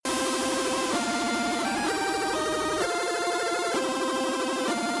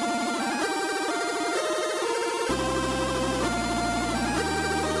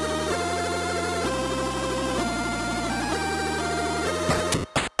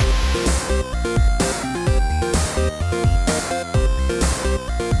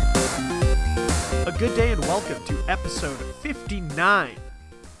A good day and welcome to episode 59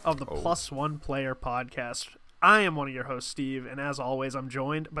 of the Plus One Player podcast. I am one of your hosts, Steve, and as always, I'm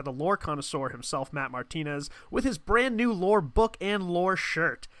joined by the lore connoisseur himself, Matt Martinez, with his brand new lore book and lore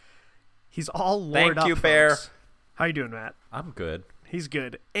shirt. He's all lored up. Thank you, folks. Bear. How you doing, Matt? I'm good. He's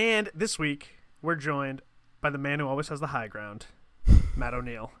good. And this week, we're joined by the man who always has the high ground, Matt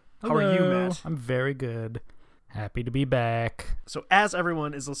O'Neill. How are you, Matt? I'm very good. Happy to be back. So as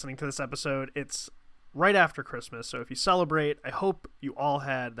everyone is listening to this episode, it's right after Christmas. So if you celebrate, I hope you all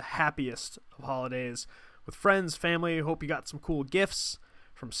had the happiest of holidays with friends, family. I hope you got some cool gifts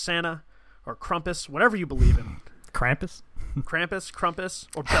from Santa or Krampus, whatever you believe in. Krampus? Krampus, Krampus,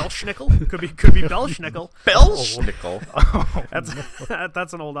 or Belschnickel. Could be Belschnickel. Belschnickel.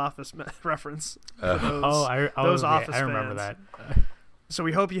 That's an old Office reference. For Those Office I remember fans. that. So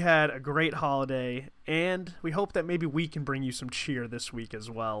we hope you had a great holiday, and we hope that maybe we can bring you some cheer this week as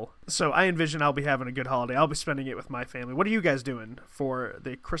well. So I envision I'll be having a good holiday. I'll be spending it with my family. What are you guys doing for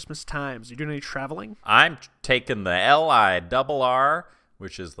the Christmas times? You doing any traveling? I'm taking the LIRR,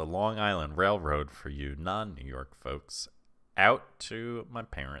 which is the Long Island Railroad for you non-New York folks, out to my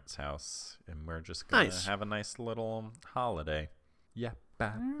parents' house, and we're just going to have a nice little holiday. Yeah.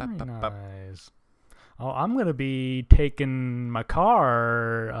 Very nice. Oh, I'm going to be taking my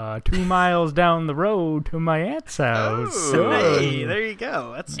car 2 miles down the road to my aunt's house. Hey, there you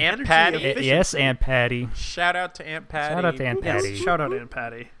go. That's Aunt Patty. Yes, Aunt Patty. Shout out to Aunt Patty. Shout out to Aunt Patty. Yes, shout out Aunt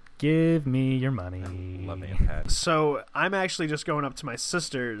Patty. Give me your money. Love Aunt Patty. So I'm actually just going up to my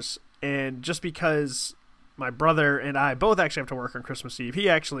sister's, and just because my brother and I both actually have to work on Christmas Eve, he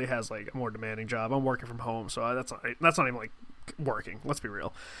actually has like a more demanding job. I'm working from home, so that's not even like working. Let's be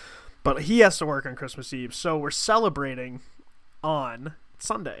real. But he has to work on Christmas Eve, so we're celebrating on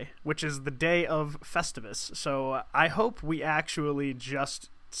Sunday, which is the day of Festivus. So I hope we actually just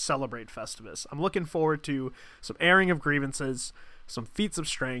celebrate Festivus. I'm looking forward to some airing of grievances, some feats of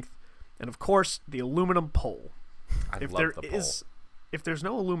strength, and of course the aluminum pole. If there's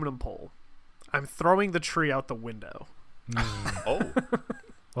no aluminum pole, I'm throwing the tree out the window. Oh.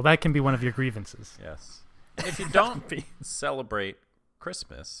 Well, that can be one of your grievances. Yes. And if you don't celebrate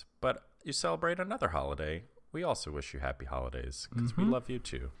Christmas, but you celebrate another holiday, we also wish you happy holidays, because we love you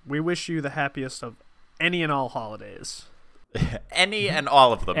too. We wish you the happiest of any and all holidays. Any and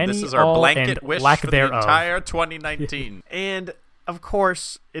all of them. This is our blanket wish for the entire 2019. And of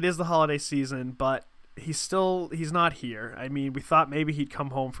course, it is the holiday season, but he's not here. I mean, we thought maybe he'd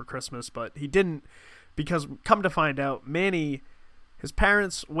come home for Christmas, but he didn't, because come to find out, Manny, his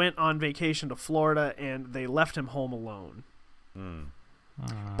parents went on vacation to Florida, and they left him home alone.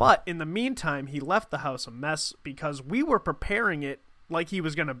 But in the meantime, he left the house a mess because we were preparing it like he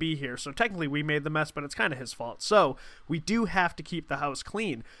was going to be here. So technically we made the mess, but it's kind of his fault. So we do have to keep the house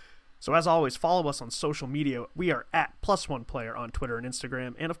clean. So as always, follow us on social media. We are at Plus One Player on Twitter and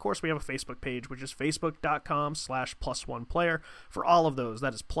Instagram. And of course, we have a Facebook page, which is facebook.com/+1player. For all of those,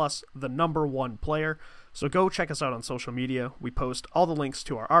 that is +1player. So go check us out on social media. We post all the links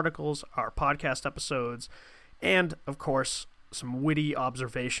to our articles, our podcast episodes, and of course, some witty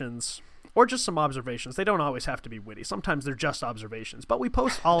observations, or just some observations. They don't always have to be witty. Sometimes they're just observations. But we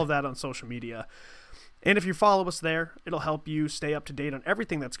post all of that on social media. And if you follow us there, it'll help you stay up to date on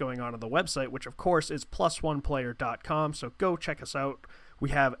everything that's going on the website, which of course is +1player.com. So go check us out. We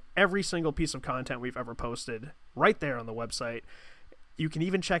have every single piece of content we've ever posted right there on the website. You can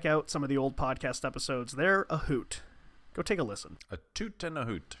even check out some of the old podcast episodes. They're a hoot. Go take a listen. A toot and a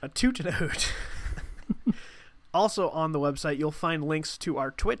hoot. A toot and a hoot. Also on the website, you'll find links to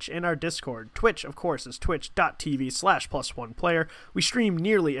our Twitch and our Discord. Twitch, of course, is twitch.tv/+1player. We stream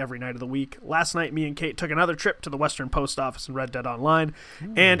nearly every night of the week. Last night, me and Kate took another trip to the Western Post Office in Red Dead Online,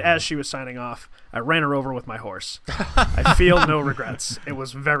 and as she was signing off, I ran her over with my horse. I feel no regrets. It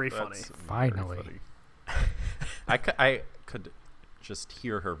was very funny. Finally. I could just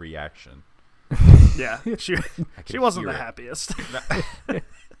hear her reaction. Yeah, she wasn't the happiest.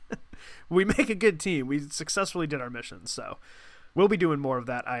 We make a good team. We successfully did our mission, so we'll be doing more of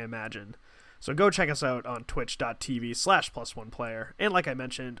that, I imagine. So go check us out on twitch.tv/+1player. And like I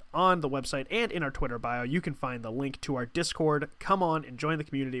mentioned, on the website and in our Twitter bio, you can find the link to our Discord. Come on and join the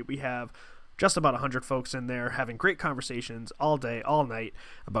community. We have just about 100 folks in there having great conversations all day, all night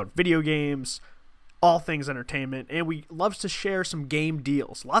about video games, all things entertainment, and we love to share some game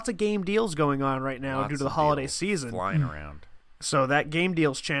deals. Lots of game deals going on right now due to the holiday season. Flying around. So that Game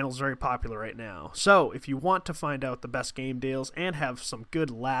Deals channel is very popular right now. So if you want to find out the best game deals and have some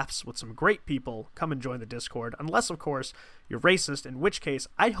good laughs with some great people, come and join the Discord. Unless, of course, you're racist, in which case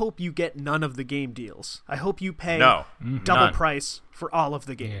I hope you get none of the game deals. I hope you pay double price for all of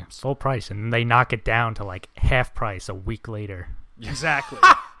the games. Yeah, full price, and they knock it down to like half price a week later. Exactly.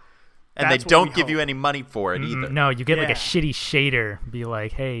 And they don't give you any money for it either. No, you get like a shitty shader. Be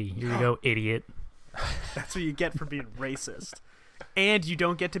like, hey, here you go, idiot. That's what you get for being racist. And you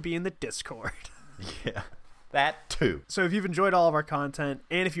don't get to be in the Discord. Yeah, that too. So if you've enjoyed all of our content,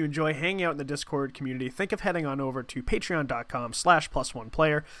 and if you enjoy hanging out in the Discord community, think of heading on over to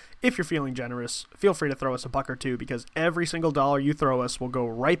patreon.com/+1player. If you're feeling generous, feel free to throw us a buck or two, because every single dollar you throw us will go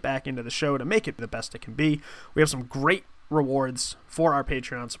right back into the show to make it the best it can be. We have some great rewards for our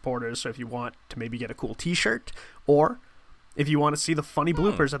Patreon supporters, so if you want to maybe get a cool t-shirt, or if you want to see the funny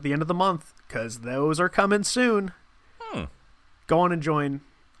bloopers at the end of the month, because those are coming soon, go on and join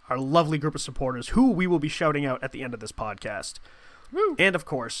our lovely group of supporters who we will be shouting out at the end of this podcast. Woo. And of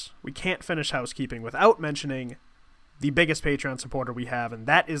course, we can't finish housekeeping without mentioning the biggest Patreon supporter we have, and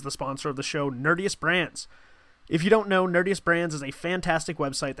that is the sponsor of the show, Nerdiest Brands. If you don't know, Nerdiest Brands is a fantastic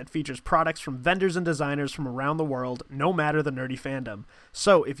website that features products from vendors and designers from around the world, no matter the nerdy fandom.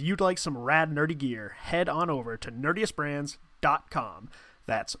 So if you'd like some rad nerdy gear, head on over to nerdiestbrands.com.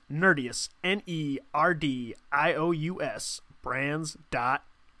 That's Nerdiest, Nerdious,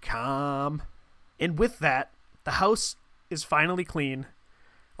 brands.com. And with that, the house is finally clean,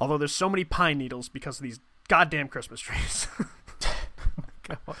 although there's so many pine needles because of these goddamn Christmas trees.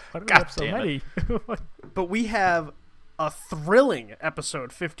 Why do we have so many? But we have a thrilling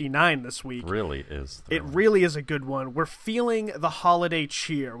episode 59 this week. Really is thrilling. It really is a good one. We're feeling the holiday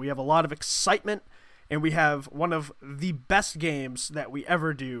cheer. We have a lot of excitement, and we have one of the best games that we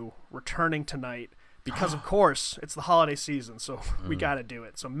ever do returning tonight. Because, of course, it's the holiday season, so we got to do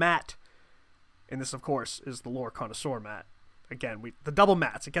it. So Matt, and this, of course, is the lore connoisseur, Matt. Again, the double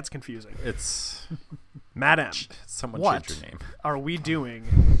Matts. It gets confusing. It's Matt M. Someone what change your name. Are we doing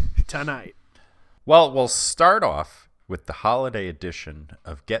tonight? Well, we'll start off with the holiday edition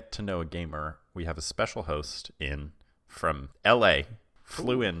of Get to Know a Gamer. We have a special host in from LA,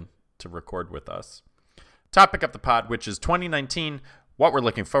 flew in to record with us. Topic of the pod, which is 2019, what we're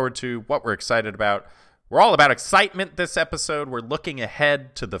looking forward to, what we're excited about. We're all about excitement this episode. We're looking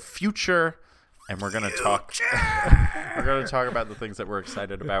ahead to the future. And we're going to talk about the things that we're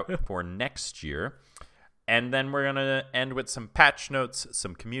excited about for next year. And then we're going to end with some patch notes,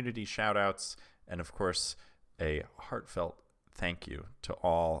 some community shout-outs, and, of course, a heartfelt thank you to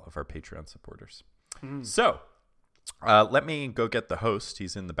all of our Patreon supporters. So let me go get the host.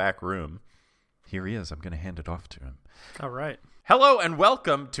 He's in the back room. Here he is. I'm going to hand it off to him. All right. Hello and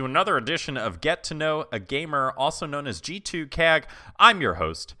welcome to another edition of Get to Know a Gamer, also known as G2CAG. I'm your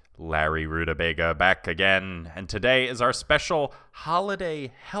host, Larry Rutabaga, back again, and today is our special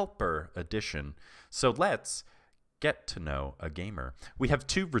Holiday Helper edition. So let's get to know a gamer. We have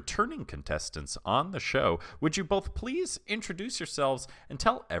two returning contestants on the show. Would you both please introduce yourselves and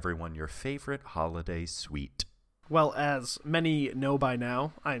tell everyone your favorite holiday sweet? Well, as many know by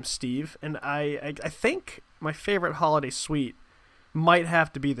now, I'm Steve, and I think my favorite holiday sweet might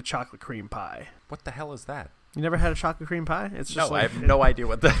have to be the chocolate cream pie. What the hell is that? You never had a chocolate cream pie? It's just I have no idea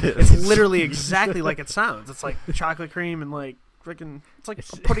what that is. It's literally exactly like it sounds. It's like chocolate cream and like freaking. It's like a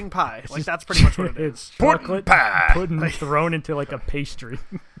pudding pie. Like that's pretty much what it is. It's chocolate pudding thrown into like a pastry.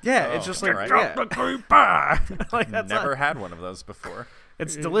 Yeah, it's just like chocolate cream pie. Like that's never had one of those before.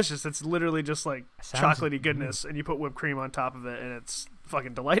 It's delicious. It's literally just like chocolatey goodness, and you put whipped cream on top of it, and it's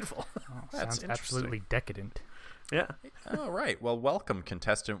fucking delightful. Sounds absolutely decadent. Yeah. All right. Well, welcome,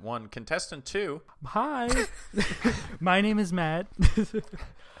 contestant 1. Contestant 2. Hi. My name is Matt.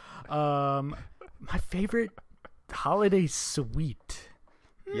 My favorite holiday sweet.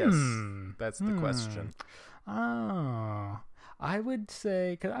 Yes, that's the question. Oh, I would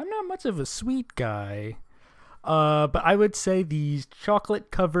say, because I'm not much of a sweet guy, but I would say these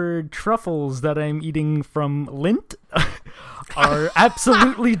chocolate-covered truffles that I'm eating from Lindt are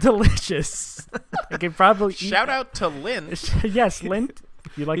absolutely delicious. I could probably shout out to Lindt. Yes, Lindt.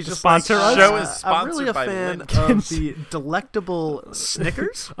 If you'd like He's to sponsor us. Show is sponsored I'm really a by fan Lindt. of the delectable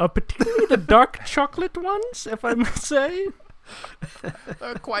Snickers. Particularly the dark chocolate ones, if I must say.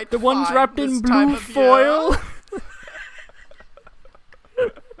 They're quite the ones fine wrapped in this time blue of foil.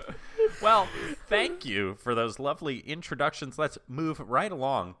 Well, thank you for those lovely introductions. Let's move right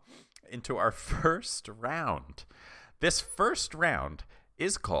along into our first round. This first round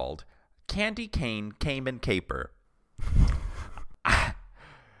is called Candy Cane, Came and Caper.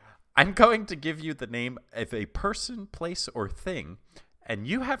 I I'm going to give you the name of a person, place, or thing, and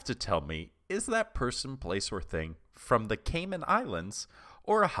you have to tell me, is that person, place, or thing from the Cayman Islands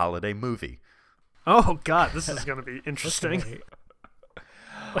or a holiday movie? Oh, God, this is going to be interesting.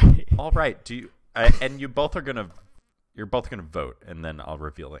 All right. Do you? And you're both gonna vote, and then I'll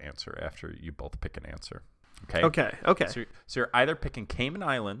reveal the answer after you both pick an answer. Okay. Okay. So you're either picking Cayman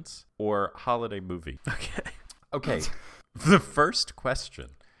Islands or holiday movie. Okay. The first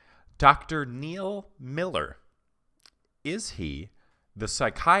question: Dr. Neil Miller, is he the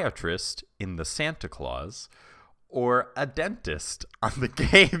psychiatrist in The Santa Claus or a dentist on the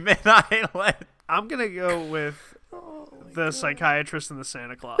Cayman Islands? I'm gonna go with the psychiatrist in The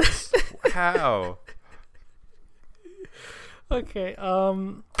Santa Claus. Wow. Okay.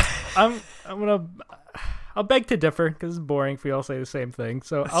 I'll beg to differ because it's boring if we all say the same thing.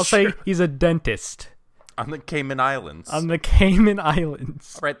 So I'll say he's a dentist. On the Cayman Islands. On the Cayman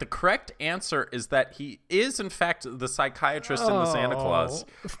Islands. All right, the correct answer is that he is, in fact, the psychiatrist in The Santa Claus.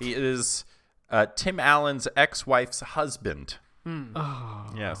 He is Tim Allen's ex-wife's husband.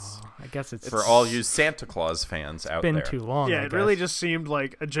 Oh, yes. I guess it's for all you Santa Claus fans out there. Been too long. Yeah, it really just seemed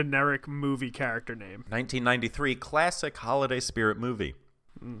like a generic movie character name. 1993 classic holiday spirit movie.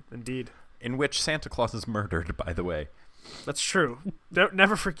 Indeed. In which Santa Claus is murdered, by the way. That's true. Don't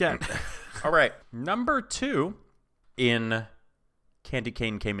never forget. All right, number 2 in Candy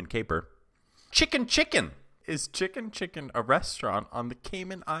Cane Cayman Caper. Chicken Chicken. Is Chicken Chicken a restaurant on the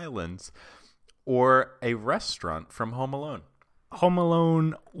Cayman Islands or a restaurant from Home Alone? Home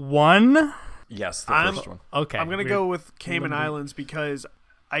Alone 1? Yes, the first one. Okay. I'm going to go with Cayman Islands because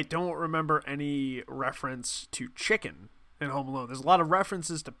I don't remember any reference to chicken in Home Alone. There's a lot of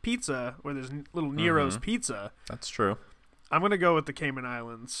references to pizza where there's little Nero's Pizza. That's true. I'm going to go with the Cayman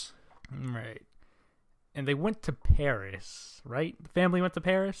Islands. Right. And they went to Paris, right? The family went to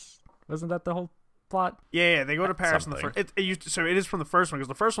Paris? Wasn't that the whole plot? Yeah, they go to Paris in the first. So it is from the first one because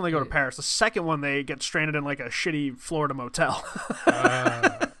the first one they go to Paris. The second one they get stranded in like a shitty Florida motel.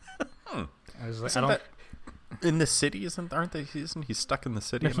 In the city, isn't he stuck in the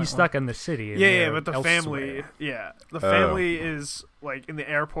city? No, he's stuck in the city. Yeah, but the family, the family is like in the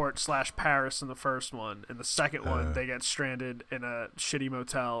airport / Paris in the first one. In the second one, they get stranded in a shitty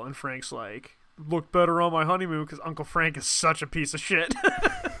motel, and Frank's like, "Look better on my honeymoon," because Uncle Frank is such a piece of shit.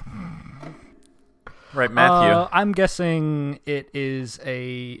 Right, Matthew. I'm guessing it is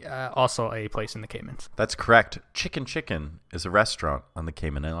also a place in the Caymans. That's correct. Chicken Chicken is a restaurant on the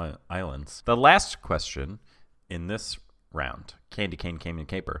Cayman Islands. The last question in this round, Candy Cane Cayman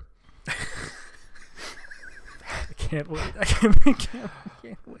Caper. I can't wait. I can't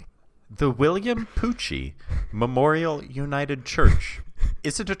wait. The William Pucci Memorial United Church.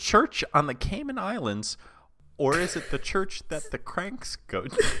 Is it a church on the Cayman Islands, or is it the church that the Cranks go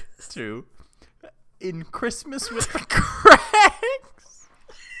to in Christmas with the Cranks?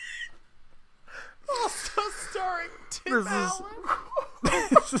 Also starring Tim Allen.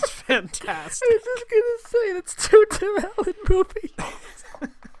 This is fantastic. I was just gonna say that's 2 Tim Allen movies.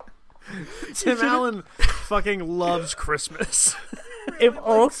 Tim Allen fucking loves Christmas. If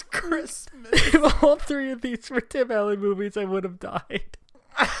all 3 of these were Tim Allen movies, I would have died.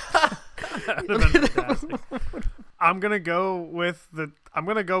 I'm gonna go with the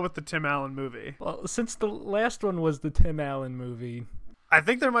Tim Allen movie. Well, since the last one was the Tim Allen movie, I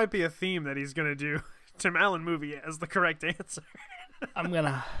think there might be a theme that he's gonna do Tim Allen movie as the correct answer. I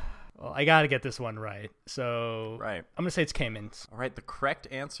gotta get this one right. So right. I'm gonna say it's Caymans. All right, the correct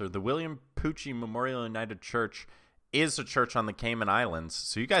answer, the William Pucci Memorial United Church, is a church on the Cayman Islands.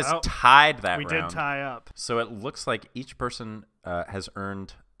 So you guys tied that round. We did tie up. So it looks like each person has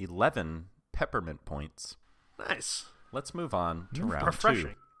earned 11 peppermint points. Nice. Let's move on to round 2.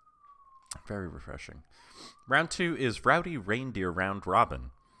 Refreshing. Very refreshing. Round 2 is Rowdy Reindeer Round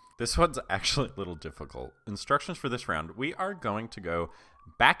Robin. This one's actually a little difficult. Instructions for this round: we are going to go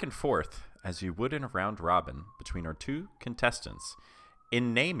back and forth, as you would in a round robin, between our 2 contestants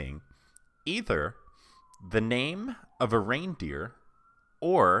in naming either the name of a reindeer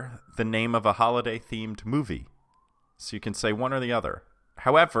or the name of a holiday-themed movie. So you can say one or the other.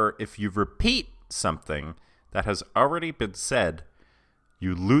 However, if you repeat something that has already been said,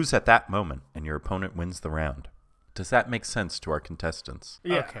 you lose at that moment and your opponent wins the round. Does that make sense to our contestants?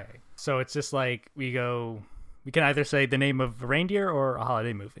 Yeah. Okay. So it's just like we can either say the name of a reindeer or a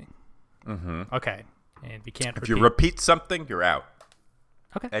holiday movie. Mm-hmm. Okay. And we can't If you repeat something, you're out.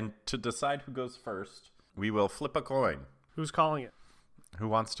 Okay. And to decide who goes first, we will flip a coin. Who's calling it? Who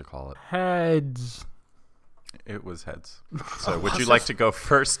wants to call it? Heads. It was heads. So would you like to go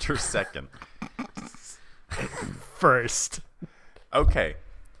first or second? First. Okay.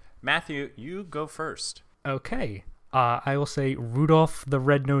 Matthew, you go first. Okay. I will say Rudolph the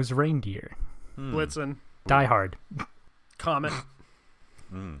Red-Nosed Reindeer. Blitzen. Die Hard. Comet.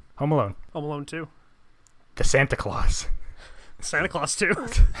 Home Alone. Home Alone 2. The Santa Claus. Santa Claus 2.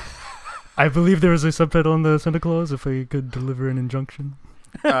 I believe there was a subtitle on the Santa Claus, if I could deliver an injunction.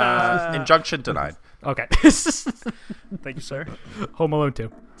 Injunction denied. Okay. Thank you, sir. Home Alone 2.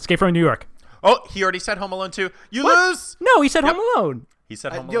 Escape from New York. Oh, he already said Home Alone 2. You What? lose! No, he said Home Alone. He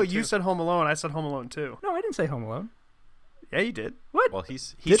said Home Alone Yo, 2. you said Home Alone. I said Home Alone 2. No, I didn't say Home Alone. Yeah, you did. What? Well, he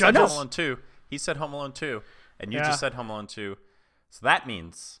Did said I Home just- Alone 2. He said Home Alone 2. And you Yeah. just said Home Alone 2. So that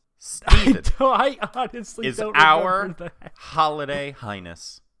means Steven I honestly is don't our remember that. holiday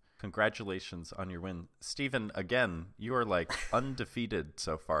highness. Congratulations on your win. Steven, again, you are like undefeated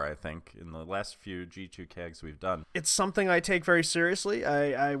so far, I think, in the last few G2 kegs we've done. It's something I take very seriously.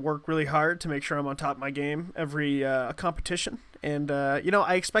 I work really hard to make sure I'm on top of my game every competition. And,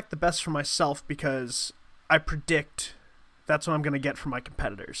 I expect the best for myself because I predict that's what I'm going to get from my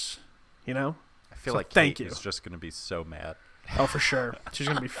competitors. You know? I feel So like thank Kate you. is just going to be so mad. Oh, for sure. She's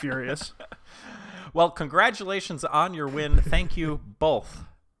going to be furious. Well, congratulations on your win. Thank you both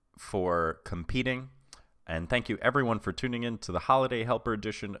for competing. And thank you, everyone, for tuning in to the Holiday Helper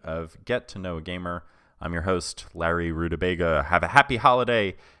edition of Get to Know a Gamer. I'm your host, Larry Rutabaga. Have a happy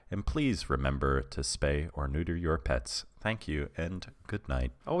holiday. And please remember to spay or neuter your pets. Thank you, and good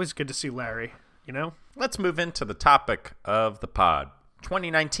night. Always good to see Larry, you know? Let's move into the topic of the pod.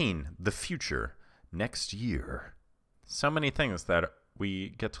 2019, the future, next year. So many things that we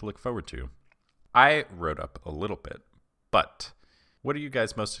get to look forward to. I wrote up a little bit, but what are you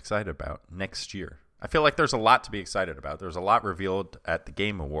guys most excited about next year? I feel like there's a lot to be excited about. There's a lot revealed at the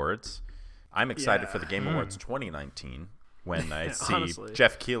Game Awards. I'm excited for the Game Awards 2019 when I see Honestly.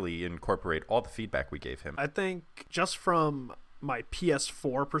 Jeff Keighley incorporate all the feedback we gave him. I think just from my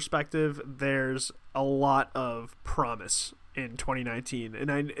PS4 perspective, there's a lot of promise in 2019.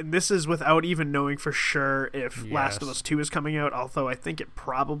 And this is without even knowing for sure if Last of Us 2 is coming out, although I think it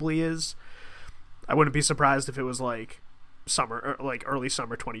probably is. I wouldn't be surprised if it was like summer or like early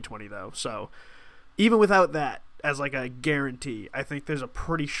summer 2020 though. So even without that as like a guarantee, I think there's a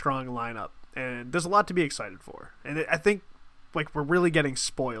pretty strong lineup and there's a lot to be excited for. And I think like we're really getting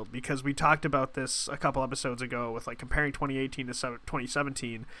spoiled because we talked about this a couple episodes ago with like comparing 2018 to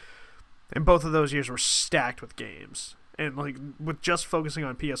 2017, and both of those years were stacked with games. And like with just focusing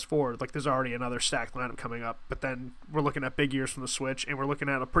on PS4, like there's already another stacked lineup coming up, but then we're looking at big years from the Switch, and we're looking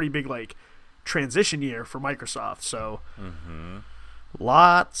at a pretty big like transition year for Microsoft. So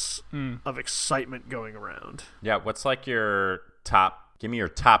lots of excitement going around. Yeah, what's like your top? Give me your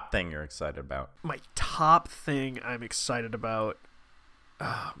top thing you're excited about. My top thing I'm excited about.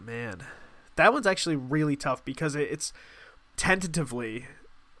 Oh man, that one's actually really tough because it's tentatively.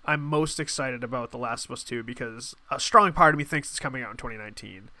 I'm most excited about The Last of Us 2 because a strong part of me thinks it's coming out in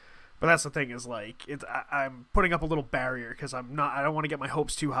 2019. But that's the thing is like I'm putting up a little barrier because I don't want to get my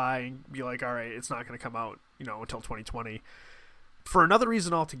hopes too high and be like, all right, it's not going to come out, until 2020. For another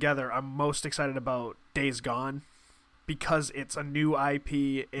reason altogether, I'm most excited about Days Gone because it's a new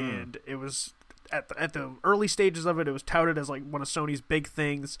IP and it was at the early stages of it. It was touted as like one of Sony's big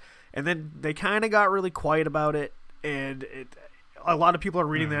things, and then they kind of got really quiet about it, and a lot of people are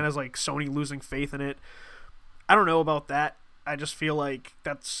reading that as like Sony losing faith in it. I don't know about that. I just feel like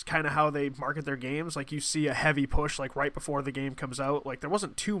that's kind of how they market their games. Like you see a heavy push like right before the game comes out. Like there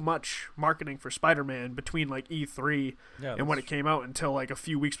wasn't too much marketing for Spider-Man between like E3 and when it came out until like a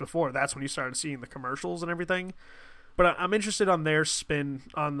few weeks before. That's when you started seeing the commercials and everything. But I'm interested on their spin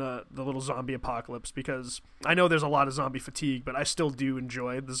on the little zombie apocalypse because I know there's a lot of zombie fatigue, but I still do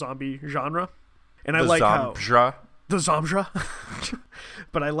enjoy the zombie genre. And I like how the Zomdra.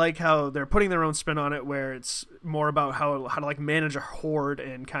 But I like how they're putting their own spin on it where it's more about how to like manage a horde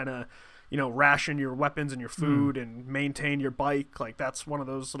and kind of, ration your weapons and your food and maintain your bike. Like that's one of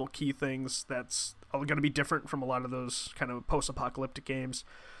those little key things that's going to be different from a lot of those kind of post-apocalyptic games.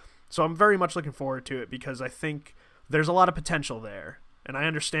 So I'm very much looking forward to it because I think there's a lot of potential there. And I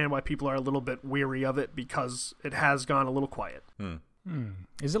understand why people are a little bit weary of it because it has gone a little quiet.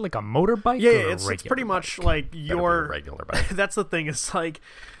 Is it like a motorbike? Yeah, or it's regular pretty much bike? like Your regular bike. That's the thing. It's like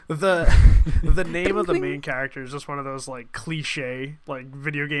the name of the main character is just one of those like cliche like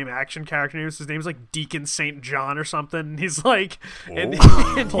video game action character names. His name's like Deacon St. John or something. And he's like, and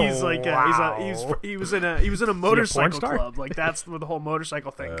he's like, he was in a motorcycle club. Like that's where the whole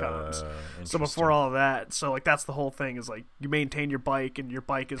motorcycle thing comes. So before all of that, so like that's the whole thing is like you maintain your bike, and your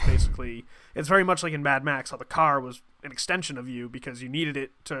bike is basically it's very much like in Mad Max how the car was an extension of you because you needed it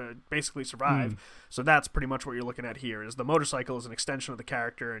to basically survive. So that's pretty much what you're looking at here is the motorcycle is an extension of the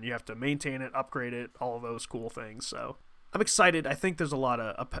character, and you have to maintain it, upgrade it, all of those cool things. So I'm excited. I think there's a lot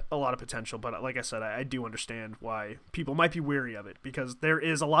of potential, but like I said, I do understand why people might be weary of it, because there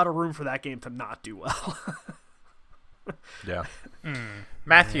is a lot of room for that game to not do well. Yeah.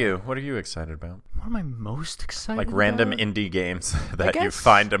 Matthew, what are you excited about? What am I most excited Like about? random indie games that you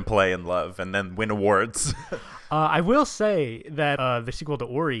find and play and love and then win awards. I will say that the sequel to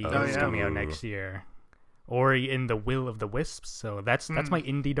Ori is coming out next year. Ori in the Will of the Wisps. So that's my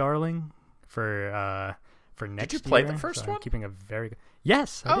indie darling for next year. Did you play the first one? I'm keeping a very good...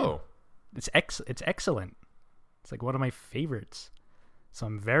 Yes. I Oh. did. It's excellent. It's like one of my favorites. So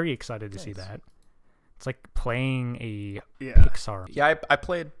I'm very excited to see that. It's like playing a Pixar. Yeah, I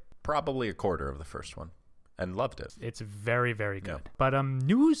played probably a quarter of the first one and loved it. It's very, very good. Yeah. But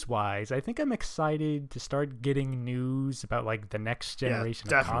news-wise, I think I'm excited to start getting news about like the next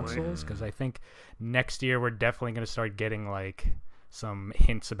generation of consoles, because I think next year we're definitely going to start getting like some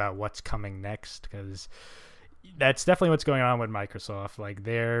hints about what's coming next, because that's definitely what's going on with Microsoft. Like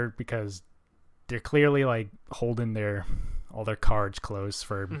because they're clearly like holding all their cards close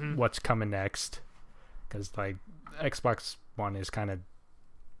for what's coming next. Because like Xbox One is kind of,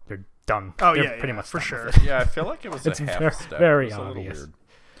 they're done. Oh, they're yeah, pretty much for done sure. with it. Yeah, I feel like it was It's a half step. very it was obvious. A little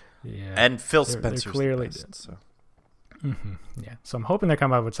weird. Yeah, And Phil they're Spencer's clearly the best, so. Yeah, so I'm hoping they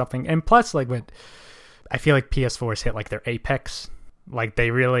come up with something. And plus, like I feel like PS4's hit like their apex. Like they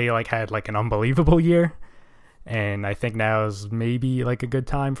really like had like an unbelievable year. And I think now is maybe like a good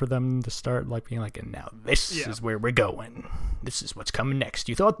time for them to start like being like, and now this is where we're going. This is what's coming next.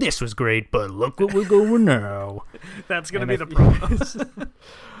 You thought this was great, but look what we're going now. That's going to be the promos.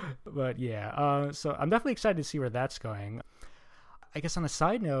 But yeah, so I'm definitely excited to see where that's going. I guess on a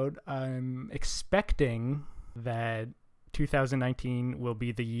side note, I'm expecting that 2019 will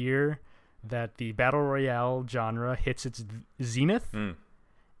be the year that the Battle Royale genre hits its zenith.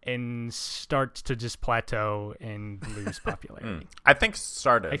 And starts to just plateau and lose popularity. I think it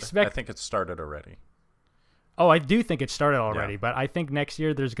started. I think it started already. Oh, I do think it started already, but I think next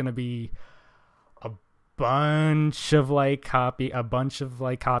year there's going to be a bunch of copycats,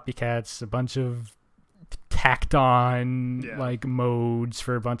 a bunch of tacked on like modes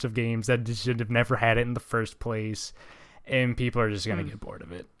for a bunch of games that just should have never had it in the first place, and people are just going to get bored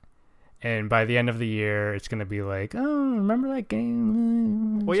of it. And by the end of the year, it's going to be like, oh, remember that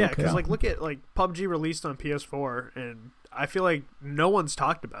game? Well, yeah, because look at PUBG released on PS4, and I feel like no one's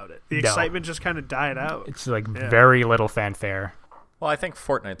talked about it. The excitement just kind of died out. It's very little fanfare. Well, I think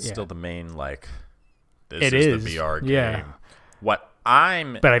Fortnite's still the main this it is the VR game. Yeah. But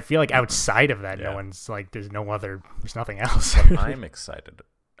I feel like outside of that, no one's there's nothing else. What I'm excited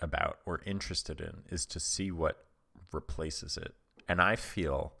about or interested in is to see what replaces it. And I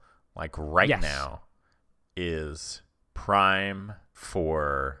feel like now is prime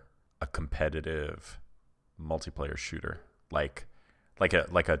for a competitive multiplayer shooter, like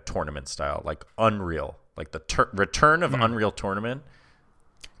a tournament style, like Unreal, like the return of Unreal Tournament.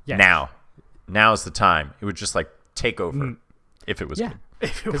 Yes. Now's the time. It would just take over if it was good.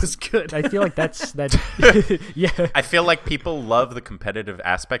 If it was good. I feel like that's yeah. I feel like people love the competitive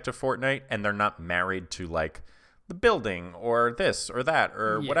aspect of Fortnite, and they're not married to the building or this or that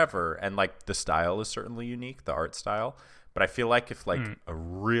or whatever, and the style is certainly unique, the art style, but I feel like if a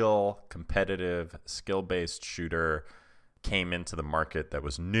real competitive skill-based shooter came into the market that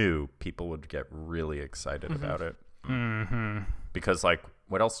was new, people would get really excited about it. Because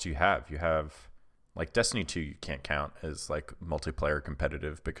what else do you have? You have Destiny 2, you can't count as multiplayer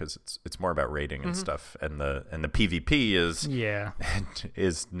competitive because it's more about rating and stuff, and the PvP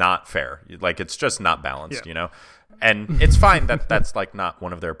is not fair. It's just not balanced, you know. And it's fine that that's not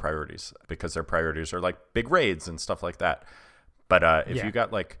one of their priorities, because their priorities are big raids and stuff like that. But if you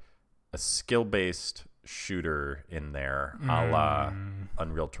got a skill-based shooter in there, a la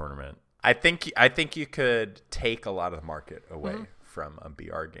Unreal Tournament, I think you could take a lot of the market away from a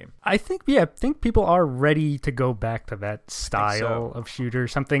BR game. I think people are ready to go back to that style of shooter,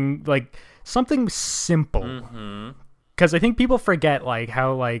 something simple. Because I think people forget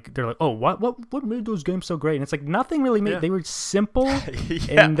how they're oh, what made those games so great? And it's nothing really made. They were simple,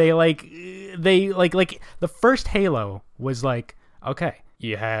 and they the first Halo was okay,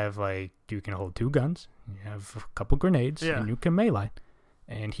 you have you can hold 2 guns, you have a couple grenades, and you can melee,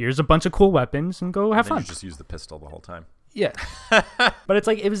 and here's a bunch of cool weapons, and go have fun. You just use the pistol the whole time. Yeah. But it's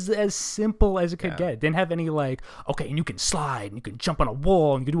it was as simple as it could get. It didn't have any okay, and you can slide, and you can jump on a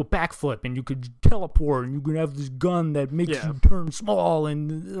wall, and you can do a backflip, and you could teleport, and you can have this gun that makes you turn small,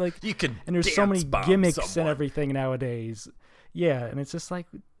 and you can, and there's so many gimmicks and everything nowadays. Yeah, and it's just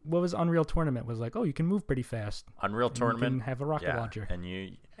what was Unreal Tournament was like, oh, you can move pretty fast. Unreal Tournament, you can have a rocket launcher, and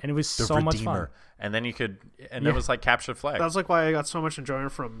it was so much fun. And then you could, and it was like capture the flag. That's like why I got so much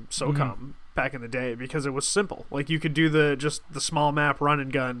enjoyment from SOCOM back in the day, because it was simple. Like you could do the small map run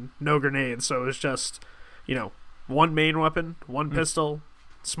and gun, no grenades. So it was just, one main weapon, one pistol,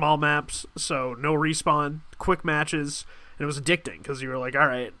 small maps. So no respawn, quick matches. And it was addicting because you were like, all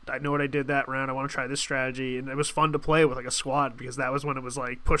right, I know what I did that round. I want to try this strategy. And it was fun to play with like a squad, because that was when it was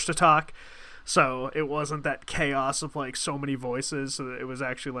like push to talk. So it wasn't that chaos of like so many voices. So it was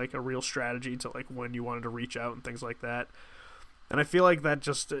actually like a real strategy to like when you wanted to reach out and things like that. And I feel like that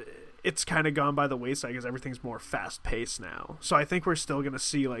just, it's kind of gone by the wayside because everything's more fast paced now. So I think we're still going to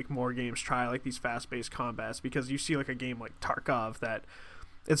see like more games try like these fast paced combats, because you see like a game like Tarkov that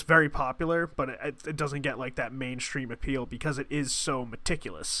it's very popular, but it doesn't get like that mainstream appeal because it is so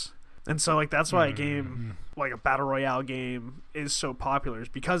meticulous. And so like that's why a game like a battle royale game is so popular, is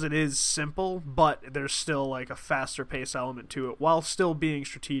because it is simple, but there's still like a faster pace element to it while still being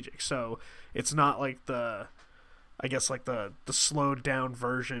strategic. So it's not like the slowed down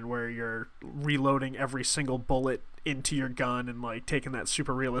version where you're reloading every single bullet into your gun and like taking that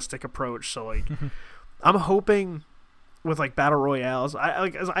super realistic approach. So like I'm hoping with like battle royales,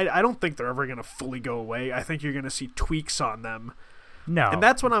 I don't think they're ever going to fully go away. I think you're going to see tweaks on them. No. And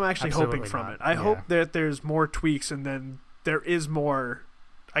that's what I'm actually hoping from not. it. I hope that there's more tweaks, and then there is more,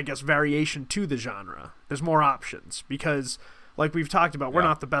 I guess, variation to the genre. There's more options, because like we've talked about, we're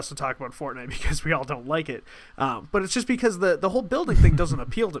not the best to talk about Fortnite because we all don't like it. But it's just because the whole building thing doesn't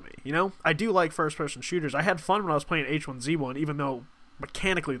appeal to me. I do like first-person shooters. I had fun when I was playing H1Z1, even though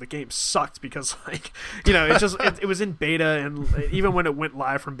mechanically the game sucked because like it was in beta, and even when it went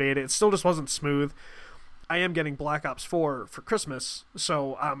live from beta, it still just wasn't smooth. I am getting Black Ops 4 for Christmas,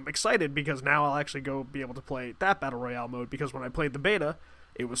 so I'm excited because now I'll actually go be able to play that battle royale mode, because when I played the beta,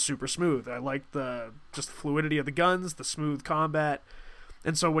 it was super smooth. I liked the fluidity of the guns, the smooth combat.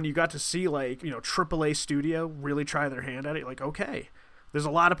 And so when you got to see like AAA studio really try their hand at it, like, okay, there's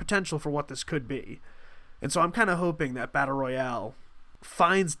a lot of potential for what this could be. And so I'm kind of hoping that battle royale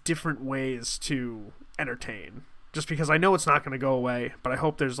finds different ways to entertain, just because I know it's not going to go away, but I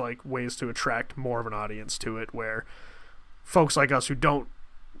hope there's like ways to attract more of an audience to it, where folks like us who don't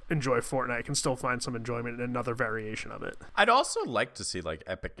enjoy Fortnite can still find some enjoyment in another variation of it. I'd also like to see like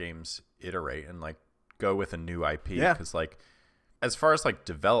Epic Games iterate and like go with a new IP, because like as far as like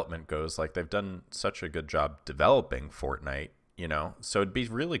development goes, like they've done such a good job developing Fortnite, so it'd be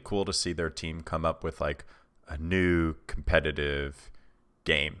really cool to see their team come up with like a new competitive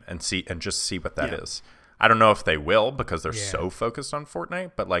game and just see what that is. I don't know if they will, because they're so focused on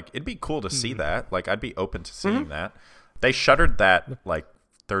Fortnite, but like it'd be cool to see that. Like I'd be open to seeing that. They shuttered that like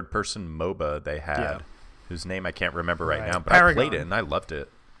third-person MOBA they had, whose name I can't remember right now, but Paragon. I played it and I loved it.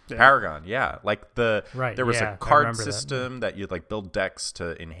 Yeah. Paragon, like there was a card system that you'd like build decks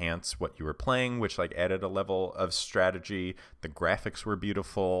to enhance what you were playing, which like added a level of strategy. The graphics were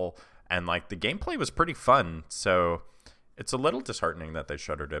beautiful, and like the gameplay was pretty fun. So it's a little disheartening that they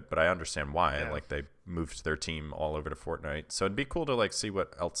shuttered it, but I understand why. Yeah. Like they moved their team all over to Fortnite, so it'd be cool to like see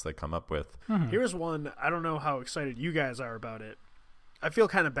what else they come up with. Here's one. I don't know how excited you guys are about it. I feel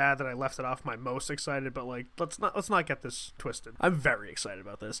kind of bad that I left it off my most excited, but like let's not get this twisted. I'm very excited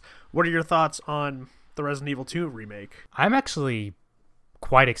about this. What are your thoughts on the Resident Evil 2 remake? I'm actually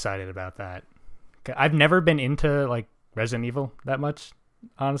quite excited about that. I've never been into like Resident Evil that much,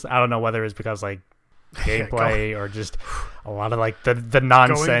 honestly. I don't know whether it's because like gameplay or just a lot of like the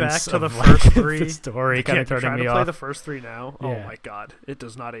nonsense going back to of the first three, the story kind of turning me off. Play the first three now. Yeah. Oh my god, it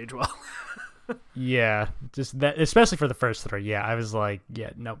does not age well. Yeah, just that, especially for the first three. Yeah, I was like,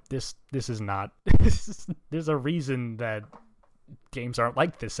 no, this is not. There's a reason that games aren't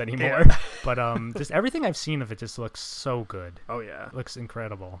like this anymore. Yeah. But just everything I've seen of it just looks so good. Oh yeah, it looks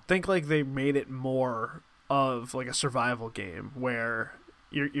incredible. I think like they made it more of like a survival game where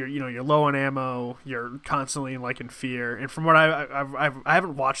you're low on ammo, you're constantly like in fear. And from what I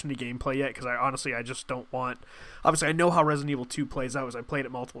haven't watched any gameplay yet, because I just don't want. Obviously, I know how Resident Evil 2 plays out, as I played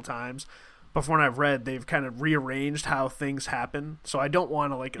it multiple times. But from what I've read, they've kind of rearranged how things happen. So I don't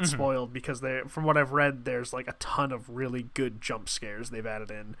want to like get spoiled, because from what I've read, there's like a ton of really good jump scares they've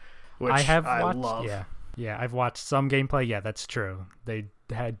added in, which I love. Yeah, I've watched some gameplay. Yeah, that's true. They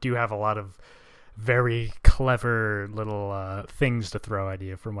do have a lot of very clever little things to throw at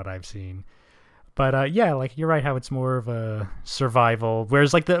you from what I've seen. But like you're right, how it's more of a survival,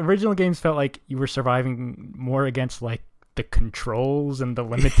 whereas like the original games felt like you were surviving more against like the controls and the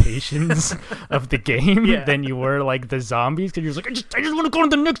limitations of the game than you were like the zombies, because you're just like, I just want to go to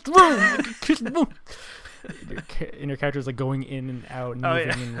the next room. and your character's like going in and out and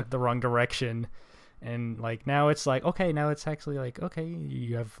moving in the wrong direction. And like now it's like, okay, now it's actually like, okay,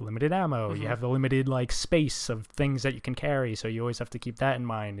 you have limited ammo, you have the limited like space of things that you can carry, so you always have to keep that in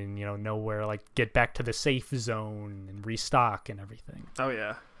mind and know where like get back to the safe zone and restock and everything. Oh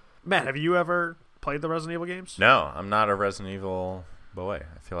yeah. Matt, have you ever played the Resident Evil games? No, I'm not a Resident Evil boy.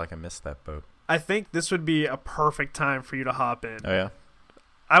 I feel like I missed that boat. I think this would be a perfect time for you to hop in. Oh yeah.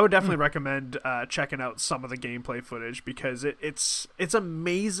 I would definitely recommend checking out some of the gameplay footage because it's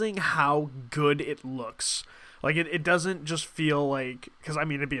amazing how good it looks. Like it doesn't just feel like, because I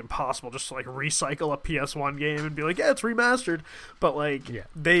mean it'd be impossible just to like recycle a PS1 game and be like, yeah, it's remastered, but like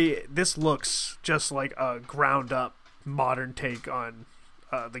this looks just like a ground up modern take on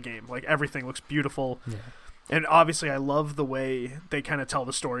the game. Like everything looks beautiful. Yeah. And obviously I love the way they kind of tell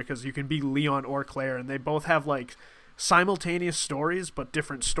the story because you can be Leon or Claire and they both have like simultaneous stories but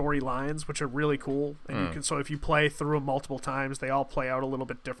different storylines, which are really cool. And you can, so if you play through them multiple times, they all play out a little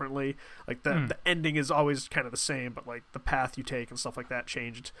bit differently. Like the ending is always kind of the same, but like the path you take and stuff like that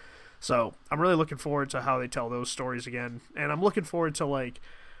changed. So I'm really looking forward to how they tell those stories again, and I'm looking forward to like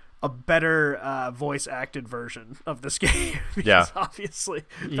a better voice acted version of this game because obviously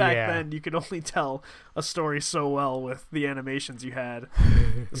back then you could only tell a story so well with the animations you had.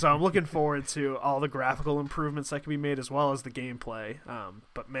 So I'm looking forward to all the graphical improvements that can be made as well as the gameplay.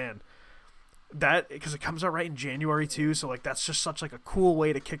 But man, that, because it comes out right in January too, so like that's just such like a cool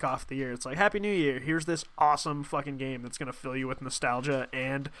way to kick off the year. It's like, Happy New Year, here's this awesome fucking game that's gonna fill you with nostalgia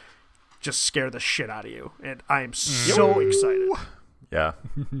and just scare the shit out of you, and I am so excited. Yeah.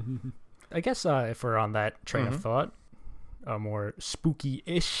 I guess if we're on that train of thought, more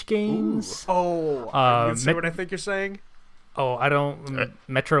spooky-ish games. Ooh. Oh, you see what I think you're saying? Oh, I don't.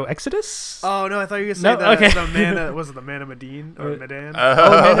 Metro Exodus? Oh no, I thought you were going to say the Mana. Was it the Mana Medine or Medan?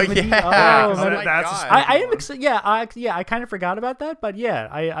 I am excited. I kind of forgot about that, but yeah,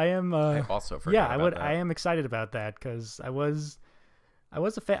 I am. I've also forgot. About that. I am excited about that because I was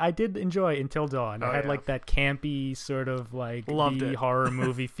a fan. I did enjoy Until Dawn. I had like that campy sort of like horror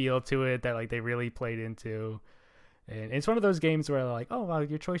movie feel to it that like they really played into. And it's one of those games where like, oh, wow,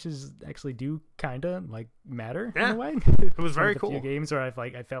 your choices actually do kind of like matter in a way. It was very cool. A few games where I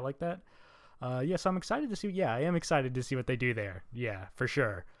felt like that. So I'm excited to see. Yeah, I am excited to see what they do there. Yeah, for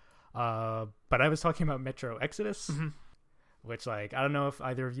sure. But I was talking about Metro Exodus, which like I don't know if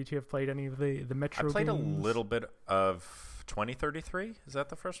either of you two have played any of the Metro. I played games. A little bit of 2033. Is that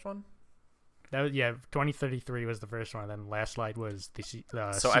the first one? 2033 was the first one. Then Last Light was the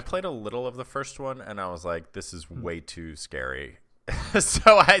So I played a little of the first one, and I was like, "This is way too scary,"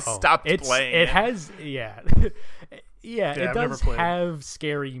 so I stopped playing. It has, it does have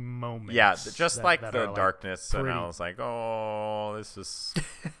scary moments. Yeah, just like the darkness, and I was like, "Oh, this is."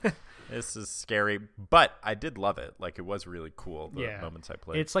 This is scary, but I did love it. Like, it was really cool, the moments I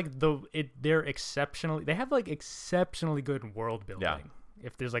played. It's like they're exceptionally... They have, like, exceptionally good world building. Yeah.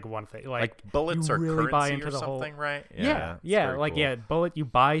 If there's, like, one thing. Like bullets you are really currency buy into or the something, whole... right? Yeah. Like, cool. You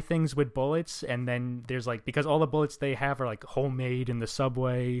buy things with bullets, and then there's, like... Because all the bullets they have are, like, homemade in the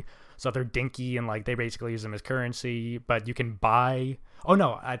subway, so they're dinky, and, like, they basically use them as currency, but you can buy... Oh,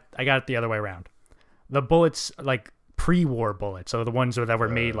 no, I got it the other way around. The bullets, like... pre-war bullets, so the ones that were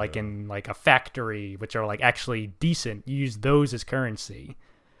made like in like a factory, which are like actually decent, you use those as currency,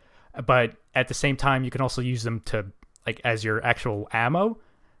 but at the same time you can also use them to like as your actual ammo,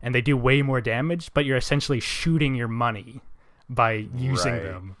 and they do way more damage, but you're essentially shooting your money by using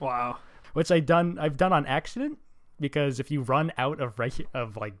them. Wow. Which I've done on accident, because if you run out of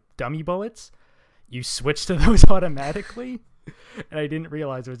like dummy bullets, you switch to those automatically. And I didn't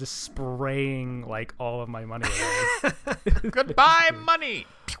realize I was just spraying like all of my money away. Goodbye, money.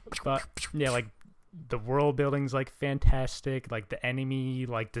 But yeah, like the world building's like fantastic. Like the enemy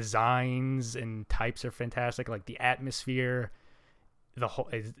like designs and types are fantastic. Like the atmosphere, the whole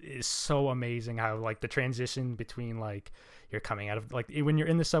is so amazing. How like the transition between like you're coming out of like when you're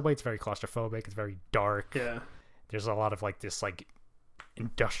in the subway, it's very claustrophobic. It's very dark. Yeah. There's a lot of like this like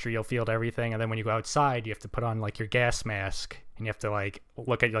industrial field everything, and then when you go outside you have to put on like your gas mask, and you have to like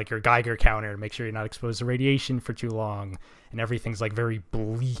look at like your Geiger counter and make sure you're not exposed to radiation for too long, and everything's like very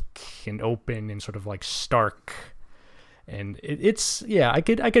bleak and open and sort of like stark, and it's I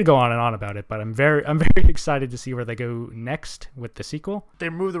could go on and on about it, but I'm very excited to see where they go next with the sequel. They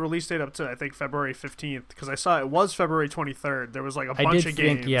moved the release date up to I think February 15th, because I saw it was February 23rd. There was like a bunch of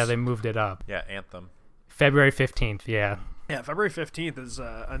games. They moved it up. Yeah, Anthem. February 15th. Yeah, February 15th is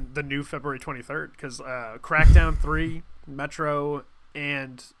the new February 23rd, because Crackdown 3, Metro,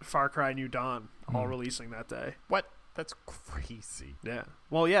 and Far Cry New Dawn all releasing that day. What? That's crazy. Yeah.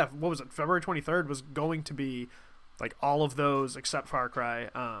 Well, yeah. What was it? February 23rd was going to be like all of those except Far Cry,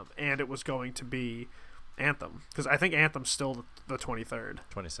 and it was going to be Anthem, because I think Anthem's still the 23rd.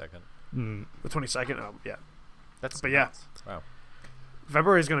 22nd. The 22nd. Oh, yeah. But nuts. Yeah. Wow.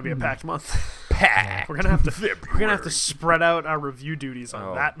 February is going to be a packed month. Packed. We're gonna have to spread out our review duties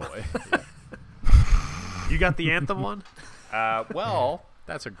on that boy. month. You got the Anthem one? Well,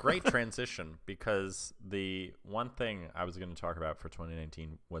 that's a great transition, because the one thing I was going to talk about for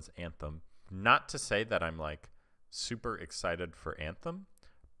 2019 was Anthem. Not to say that I'm like super excited for Anthem,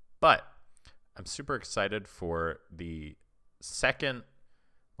 but I'm super excited for the second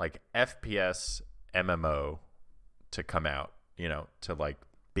like FPS MMO to come out, to like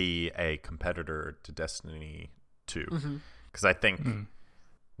be a competitor to Destiny 2. Because I think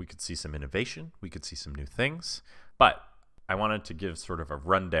we could see some innovation, we could see some new things, but I wanted to give sort of a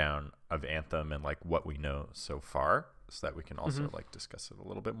rundown of Anthem and like what we know so far, so that we can also like discuss it a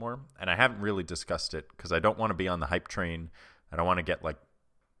little bit more. And I haven't really discussed it because I don't want to be on the hype train. I don't want to get like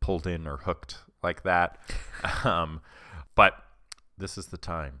pulled in or hooked like that. But this is the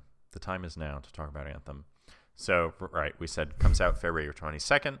time. The time is now to talk about Anthem. So, right, we said comes out February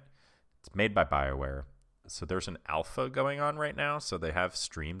 22nd. It's made by BioWare. So there's an alpha going on right now. So they have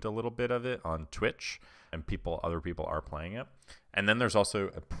streamed a little bit of it on Twitch, and other people are playing it. And then there's also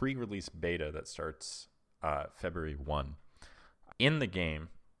a pre-release beta that starts February 1. In the game,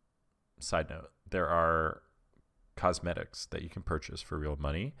 side note, there are cosmetics that you can purchase for real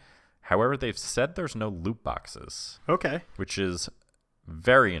money. However, they've said there's no loot boxes. Okay. Which is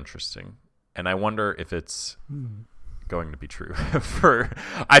very interesting. And I wonder if it's going to be true.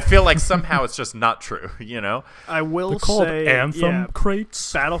 I feel like somehow it's just not true, I will say Anthem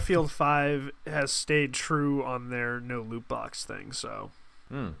crates. Battlefield 5 has stayed true on their no loot box thing, so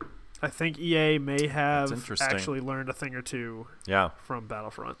I think EA may have actually learned a thing or two from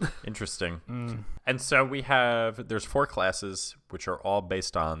Battlefront. Interesting. And so there's 4 classes, which are all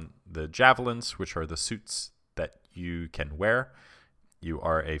based on the javelins, which are the suits that you can wear. You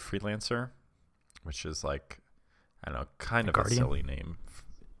are a freelancer, which is like, I don't know, kind of a silly name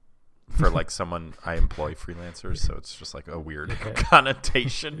for like someone. I employ freelancers, so it's just like a weird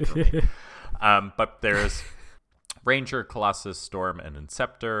connotation for me. But there's Ranger, Colossus, Storm, and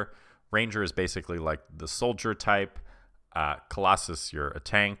Inceptor. Ranger is basically like the soldier type. Colossus, you're a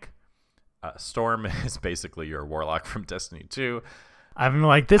tank. Storm is basically your warlock from Destiny 2. I'm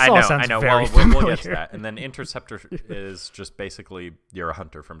like, this all sounds very We'll familiar. get to that. And then Interceptor is just basically you're a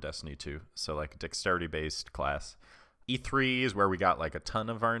hunter from Destiny 2. So like a dexterity-based class. E3 is where we got like a ton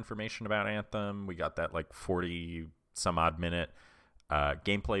of our information about Anthem. We got that like 40 some odd minute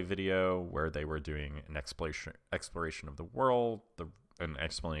gameplay video where they were doing an exploration of the world, an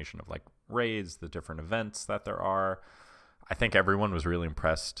explanation of like raids, the different events that there are. I think everyone was really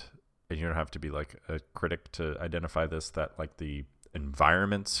impressed, and you don't have to be like a critic to identify this, that like the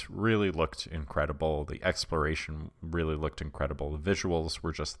environments really looked incredible. The exploration really looked incredible. The visuals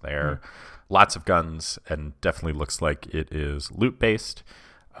were just there. Lots of guns, and definitely looks like it is loot based.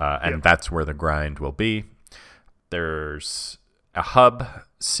 And that's where the grind will be. There's a hub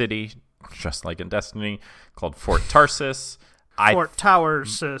city, just like in Destiny, called Fort Tarsis. Fort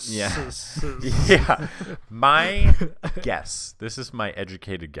Towers. Yeah. My guess, this is my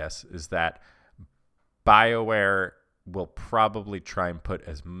educated guess, is that BioWare will probably try and put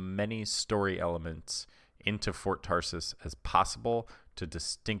as many story elements into Fort Tarsis as possible to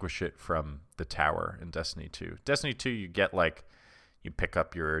distinguish it from the tower in Destiny 2. Destiny 2, you get like, you pick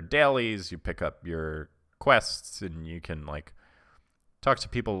up your dailies, you pick up your quests, and you can like talk to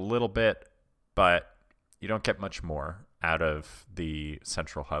people a little bit, but you don't get much more out of the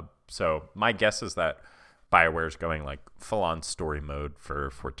central hub. So my guess is that BioWare is going like full-on story mode for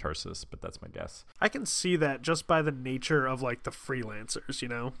Fort Tarsis, but that's my guess. I can see that just by the nature of like the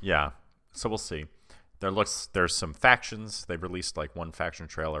freelancers, Yeah. So we'll see. There's some factions. They've released like one faction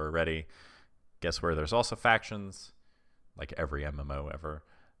trailer already. Guess where there's also factions? Like every MMO ever.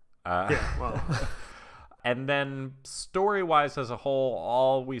 And then story-wise as a whole,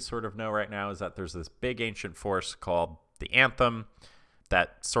 all we sort of know right now is that there's this big ancient force called the Anthem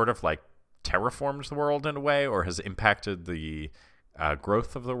that sort of like terraforms the world in a way, or has impacted the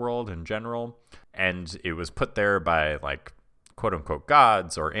growth of the world in general. And it was put there by like quote-unquote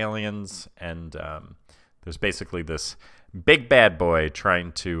gods or aliens. And there's basically this big bad boy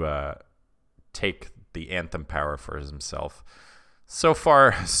trying to take the Anthem power for himself. So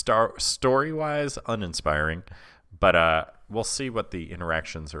far, story-wise, uninspiring, but we'll see what the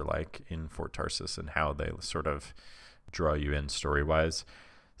interactions are like in Fort Tarsis and how they sort of draw you in story-wise.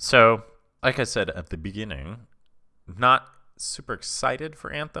 So, like I said at the beginning, not super excited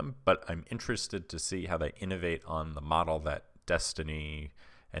for Anthem, but I'm interested to see how they innovate on the model that Destiny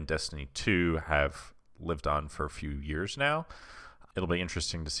and Destiny 2 have lived on for a few years now. It'll be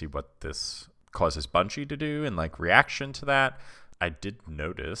interesting to see what this causes Bungie to do and like reaction to that. I did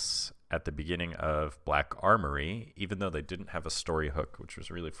notice at the beginning of Black Armory, even though they didn't have a story hook, which was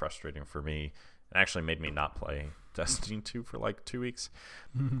really frustrating for me, it actually made me not play Destiny 2 for like 2 weeks.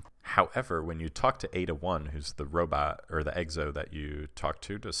 However, when you talk to Ada-1, who's the robot or the exo that you talk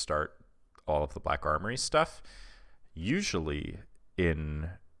to start all of the Black Armory stuff, usually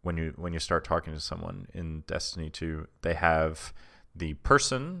when you start talking to someone in Destiny 2, they have the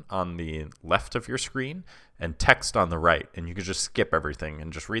person on the left of your screen and text on the right, and you can just skip everything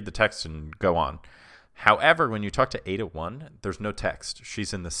and just read the text and go on. However, when you talk to Ada-1, there's no text.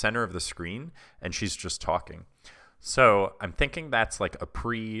 She's in the center of the screen, and she's just talking. So I'm thinking that's like a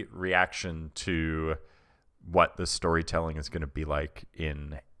pre-reaction to what the storytelling is going to be like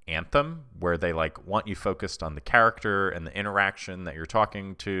in Anthem, where they like want you focused on the character and the interaction that you're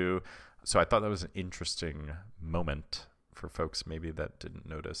talking to. So I thought that was an interesting moment for folks maybe that didn't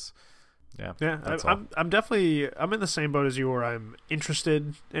notice. Yeah, I'm definitely in the same boat as you, where I'm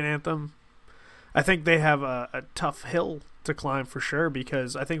interested in Anthem. I think they have a tough hill to climb for sure,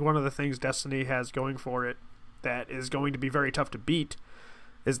 because I think one of the things Destiny has going for it that is going to be very tough to beat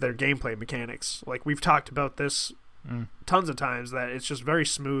is their gameplay mechanics. Like, we've talked about this tons of times, that it's just very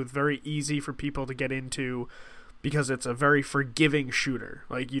smooth, very easy for people to get into, because it's a very forgiving shooter.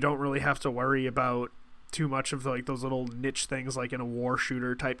 Like, you don't really have to worry about too much of like those little niche things like in a war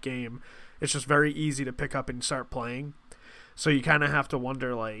shooter type game. It's just very easy to pick up and start playing. So you kind of have to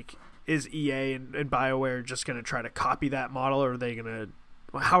wonder, like, is EA and BioWare just going to try to copy that model, or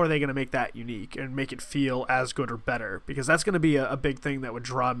how are they going to make that unique and make it feel as good or better? Because that's going to be a big thing that would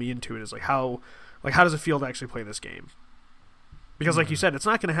draw me into it, is like how does it feel to actually play this game? Because like you said, it's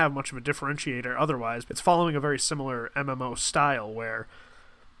not going to have much of a differentiator otherwise. It's following a very similar MMO style, where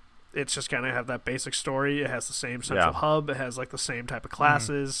it's just kind of have that basic story. It has the same central hub. It has like the same type of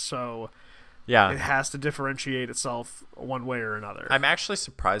classes. So it has to differentiate itself one way or another. I'm actually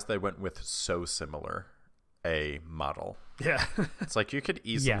surprised they went with so similar a model. Yeah. It's like you could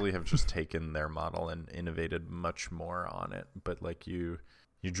easily have just taken their model and innovated much more on it. But like you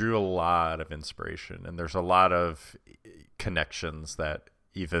drew a lot of inspiration, and there's a lot of connections that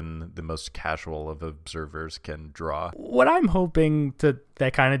even the most casual of observers can draw. What I'm hoping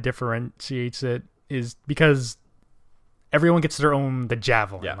that kind of differentiates it is because everyone gets their own, the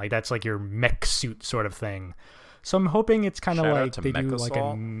Javelin. Yeah. Like, that's like your mech suit sort of thing. So I'm hoping it's kind of like they do like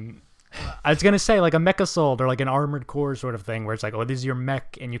I was going to say like a mech assault or like an armored core sort of thing, where it's like, oh, this is your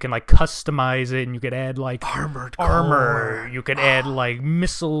mech, and you can like customize it, and you could add like armor. You could add like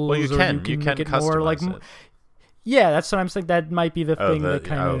missiles. Well, you can make it customize more like it. Yeah, that's what I'm saying. That might be the thing that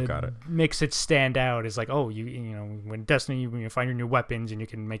kind of makes it stand out. Is like, oh, you know, when Destiny, when you find your new weapons and you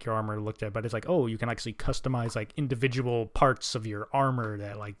can make your armor look good, but it's like, oh, you can actually customize like individual parts of your armor.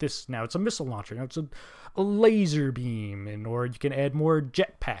 That like this now it's a missile launcher, now it's a laser beam, or you can add more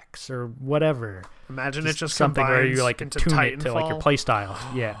jetpacks or whatever. Imagine it just something where you like into tune Titanfall. it to like your playstyle.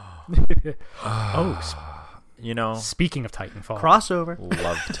 Yeah. You know, speaking of Titanfall, crossover.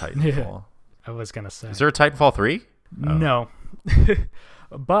 Love Titanfall. I was gonna say. Is there a Titanfall 3? No.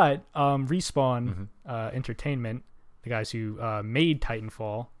 But Respawn Entertainment, the guys who made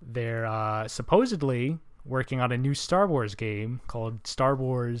Titanfall, they're supposedly working on a new Star Wars game called Star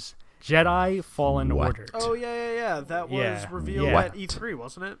Wars Jedi Fallen Order. Oh, yeah. That was revealed at E3,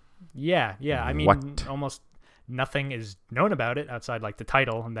 wasn't it? Yeah. I mean, almost nothing is known about it outside like the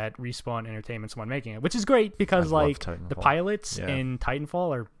title, and that Respawn Entertainment's the one making it, which is great because like the pilots in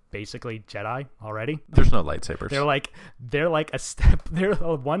Titanfall are basically Jedi already. There's no lightsabers. They're like a step. They're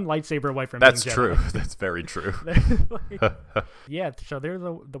one lightsaber away from. That's being true. Jedi. That's very true. Yeah, so they're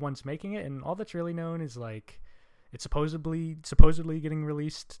the ones making it, and all that's really known is like it's supposedly getting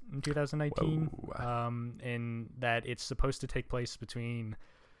released in 2019. And that it's supposed to take place between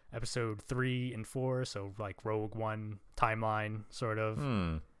episode 3 and 4, so like Rogue One timeline sort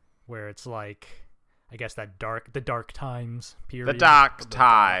of, where it's like, I guess the dark times period. The dark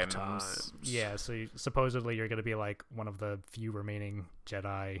times. Yeah, so supposedly you're going to be like one of the few remaining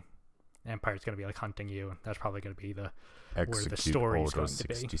Jedi. Empire's going to be like hunting you. That's probably going to be where the story's going to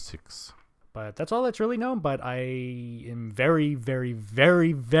be. But that's all that's really known. But I am very, very,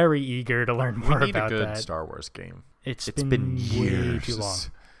 very, very eager to learn more about that. We need a good Star Wars game. It's been way too long.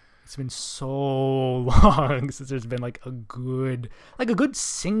 It's been so long since there's been like a good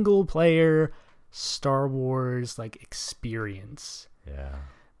single player Star Wars like experience. Yeah.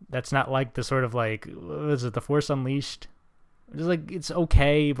 that's not like the sort of like, what is it, The Force Unleashed? It's like, it's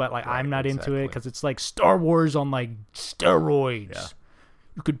okay, but like I'm not into it because it's like Star Wars on like steroids. Yeah.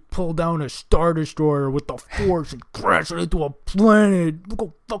 You could pull down a Star Destroyer with the Force and crash it into a planet. Look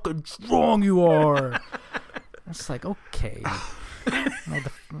how fucking strong you are. It's like, okay.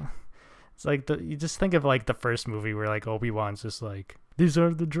 It's like you just think of like the first movie where like Obi-Wan's just like, these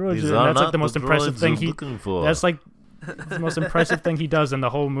are the droids. And that's like the most impressive thing that's like the most impressive thing he does in the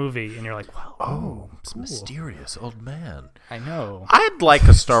whole movie. And you're like, wow, it's mysterious old man. I know. I'd like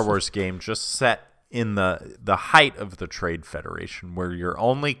a Star Wars game just set in the height of the Trade Federation where you're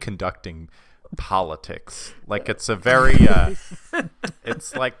only conducting politics. Like it's a very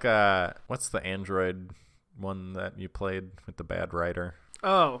it's like what's the Android one that you played with the bad writer?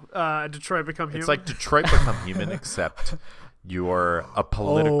 Detroit Become Human. It's like Detroit Become Human, except you're a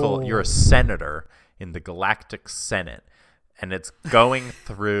political you're a senator in the Galactic Senate, and it's going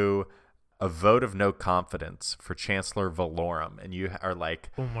through a vote of no confidence for Chancellor Valorum, and you are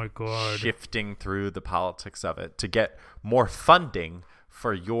like, oh my god, shifting through the politics of it to get more funding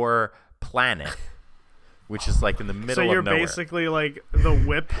for your planet, which is like in the middle of nowhere. So you're basically like the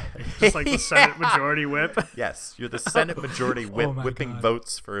whip, just like the Senate Majority Whip. Yes, you're the Senate Majority Whip, whipping God.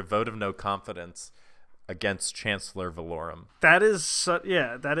 votes for a vote of no confidence against Chancellor Valorum. That is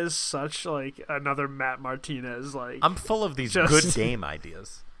such like another Matt Martinez. Like, I'm full of these good game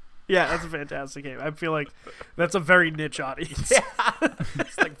ideas. Yeah, that's a fantastic game. I feel like that's a very niche audience. Yeah.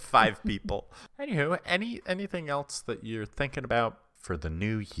 It's like 5 people. Anywho, anything else that you're thinking about for the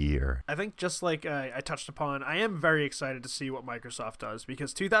new year? I think just like I touched upon, I am very excited to see what Microsoft does,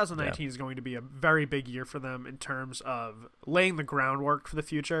 because 2019 is going to be a very big year for them in terms of laying the groundwork for the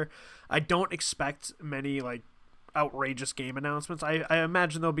future. I don't expect many like outrageous game announcements. I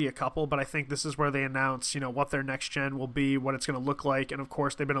imagine there'll be a couple, but I think this is where they announce, what their next gen will be, what it's going to look like, and of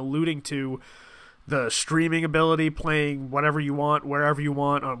course they've been alluding to the streaming ability, playing whatever you want, wherever you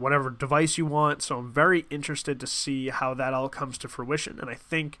want, on whatever device you want. So I'm very interested to see how that all comes to fruition, and I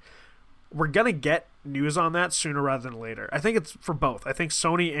think we're going to get news on that sooner rather than later. I think it's for both. I think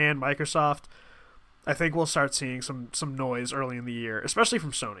Sony and Microsoft, I think we'll start seeing some noise early in the year, especially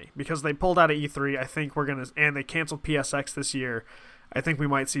from Sony, because they pulled out of E3. I think and they canceled PSX this year. I think we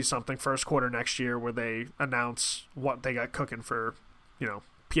might see something first quarter next year where they announce what they got cooking for,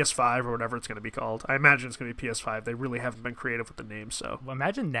 PS5 or whatever it's going to be called. I imagine it's going to be PS5. They really haven't been creative with the name, so. Well,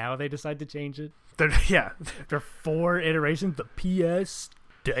 imagine now they decide to change it. Yeah. After 4 iterations, the PS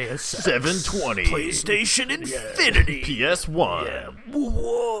 720 PlayStation Infinity PS1. Yeah.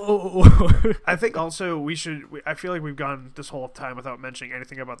 Whoa. I think also I feel like we've gone this whole time without mentioning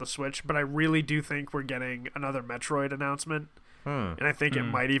anything about the Switch, but I really do think we're getting another Metroid announcement, and I think it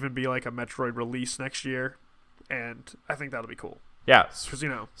might even be like a Metroid release next year, and I think that'll be cool. Yeah,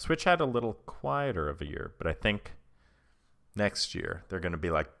 because Switch had a little quieter of a year, but I think next year they're going to be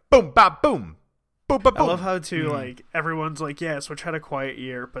like boom, ba, boom. Boom, ba, boom. I love how like everyone's like, yeah, Switch had a quiet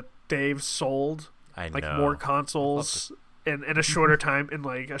year, but they've sold more consoles in a shorter time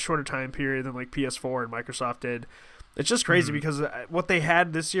period than like PS4 and Microsoft did. It's just crazy because what they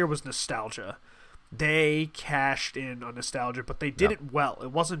had this year was nostalgia. They cashed in on nostalgia, but they did it well.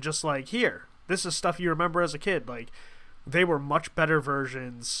 It wasn't just like, here, this is stuff you remember as a kid. Like, they were much better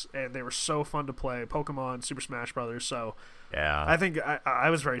versions, and they were so fun to play. Pokemon, Super Smash Brothers. So yeah, I think I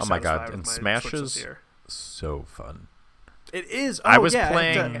was very satisfied. Oh my god, with and my Smash Switch is this year. So fun. It is. I was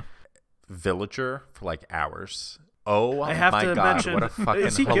playing Villager for like hours. Oh my god, what a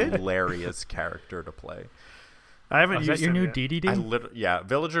fucking hilarious character to play. I haven't used that your new yet. DDD? Yeah,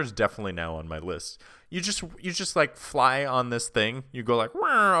 Villager's definitely now on my list. You just like fly on this thing. You go like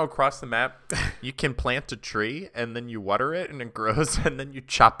across the map. You can plant a tree and then you water it and it grows and then you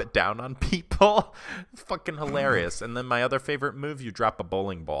chop it down on people. It's fucking hilarious. And then my other favorite move, you drop a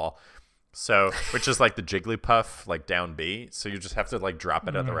bowling ball. So, which is like the Jigglypuff, like down B. So you just have to like drop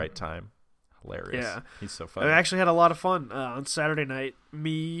it at the right time. Hilarious. Yeah, he's so fun. I actually had a lot of fun on Saturday night.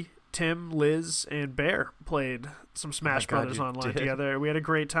 Me, Tim, Liz, and Bear played some Smash Brothers online together. We had a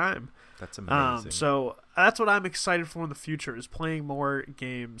great time. That's amazing. So that's what I'm excited for in the future, is playing more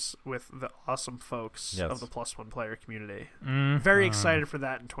games with the awesome folks of the Plus One player community. Very excited for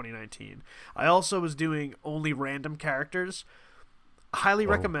that in 2019. I also was doing only random characters. Highly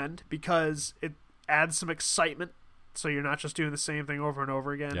recommend, because it adds some excitement. So you're not just doing the same thing over and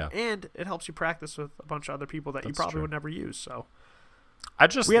over again. Yeah. And it helps you practice with a bunch of other people that you probably would never use. So I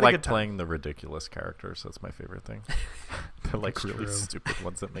just like playing the ridiculous characters. That's my favorite thing. They're like really stupid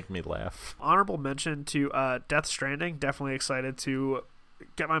ones that make me laugh. Honorable mention to Death Stranding. Definitely excited to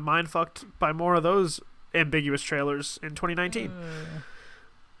get my mind fucked by more of those ambiguous trailers in 2019.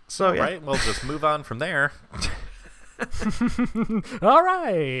 So yeah. Right, we'll just move on from there. All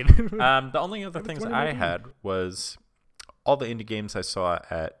right. The only other things I had was all the indie games I saw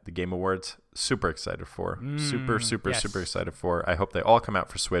at the Game Awards. Super excited for. Super excited for. I hope they all come out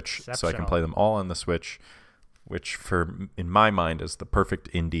for Switch so I can play them all on the Switch, which in my mind is the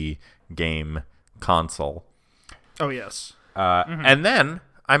perfect indie game console. Oh, yes. And then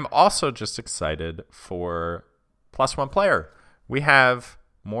I'm also just excited for Plus One Player. We have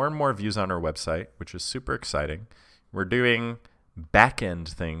more and more views on our website, which is super exciting. We're doing back-end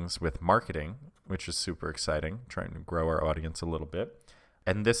things with marketing, which is super exciting, trying to grow our audience a little bit.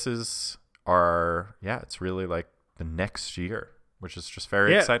 And this is it's really like the next year, which is just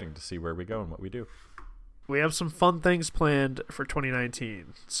very exciting to see where we go and what we do. We have some fun things planned for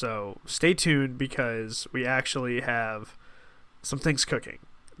 2019, so stay tuned because we actually have some things cooking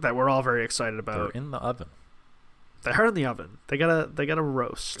that we're all very excited about. They're in the oven. They are in the oven. They gotta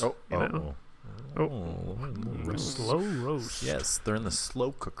roast. Slow roast. Yes, they're in the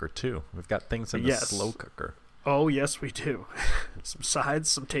slow cooker too. We've got things in the slow cooker. Oh yes, we do.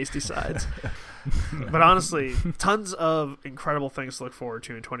 Some tasty sides. But honestly, tons of incredible things to look forward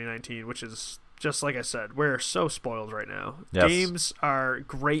to in 2019, which is just like I said, we're so spoiled right now. Yes. Games are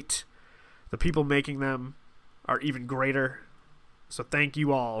great. The people making them are even greater. So thank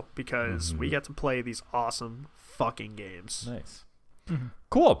you all because we get to play these awesome fucking games. Nice.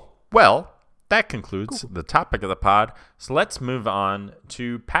 Cool. Well, that concludes the topic of the pod. So let's move on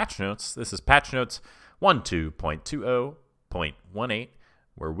to patch notes. This is patch notes 12.20.18,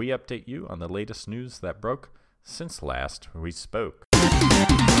 where we update you on the latest news that broke since last we spoke.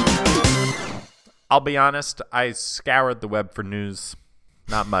 I'll be honest, I scoured the web for news.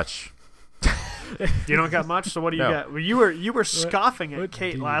 Not much. You don't got much, so what do you got? Well, you were scoffing at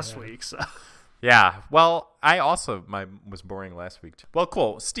Kate last week, so. Yeah, well, I also was boring last week too. Well,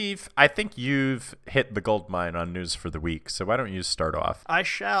 cool. Steve, I think you've hit the gold mine on news for the week, so why don't you start off? I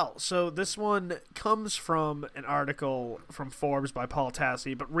shall. So this one comes from an article from Forbes by Paul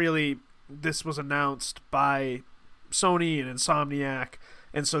Tassi, but really this was announced by Sony and Insomniac.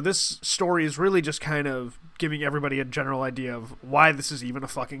 And so this story is really just kind of giving everybody a general idea of why this is even a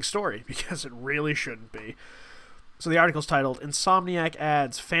fucking story, because it really shouldn't be. So the article's titled, Insomniac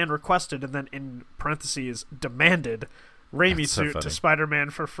adds fan requested, and then in parentheses, demanded, Raimi suit to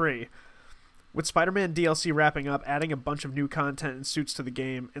Spider-Man for free. With Spider-Man DLC wrapping up, adding a bunch of new content and suits to the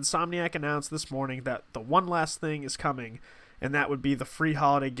game, Insomniac announced this morning that the one last thing is coming, and that would be the free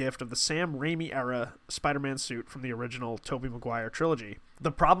holiday gift of the Sam Raimi-era Spider-Man suit from the original Tobey Maguire trilogy.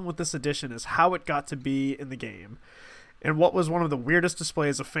 The problem with this edition is how it got to be in the game, and what was one of the weirdest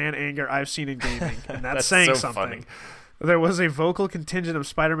displays of fan anger I've seen in gaming, and that's saying so something. Funny. There was a vocal contingent of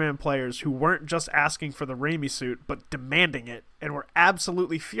Spider-Man players who weren't just asking for the Raimi suit, but demanding it, and were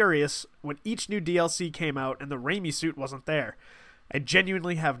absolutely furious when each new DLC came out and the Raimi suit wasn't there. I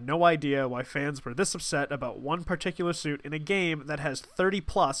genuinely have no idea why fans were this upset about one particular suit in a game that has 30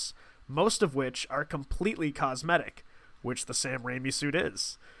 plus, most of which are completely cosmetic, which the Sam Raimi suit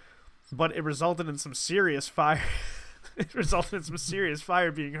is. But it resulted in some serious fire. It resulted in some serious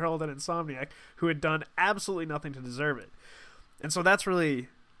fire being hurled at Insomniac, who had done absolutely nothing to deserve it. And so that's really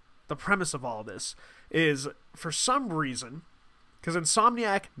the premise of all this, is for some reason, because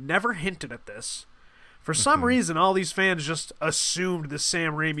Insomniac never hinted at this, for some reason all these fans just assumed the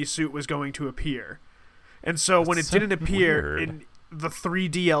Sam Raimi suit was going to appear. And so when it didn't appear in the 3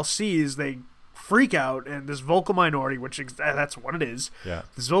 DLCs, they freak out, and this vocal minority, which that's what it is,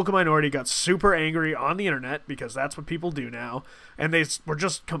 this vocal minority got super angry on the internet, because that's what people do now, and they were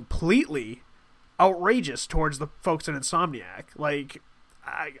just completely outrageous towards the folks at Insomniac. Like,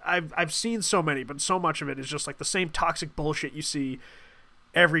 I've seen so many, but so much of it is just like the same toxic bullshit you see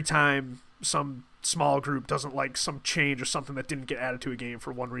every time some small group doesn't like some change or something that didn't get added to a game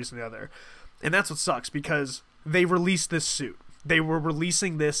for one reason or the other. And that's what sucks, because they released this suit. They were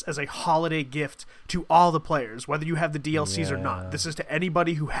releasing this as a holiday gift to all the players, whether you have the DLCs or not. This is to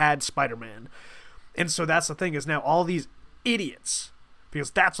anybody who had Spider-Man. And so that's the thing, is now all these idiots, because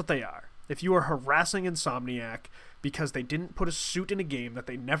that's what they are. If you are harassing Insomniac because they didn't put a suit in a game that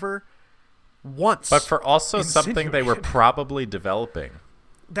they never once But for also something they were probably developing.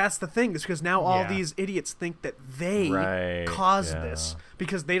 That's the thing, is because now all these idiots think that they caused this,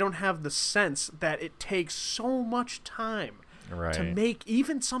 because they don't have the sense that it takes so much time to make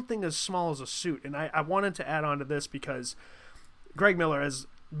even something as small as a suit. And I wanted to add on to this because Greg Miller, as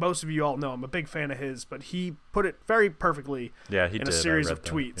most of you all know, I'm a big fan of his, but he put it very perfectly in a series of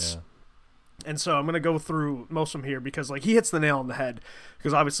tweets. And so I'm going to go through most of them here because, like, he hits the nail on the head,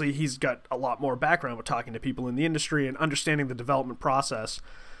 because obviously he's got a lot more background with talking to people in the industry and understanding the development process.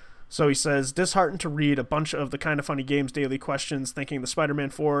 So he says, disheartened to read a bunch of the Kind of Funny Games daily questions thinking the Spider-Man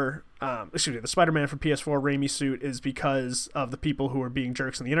for PS4 Raimi suit is because of the people who are being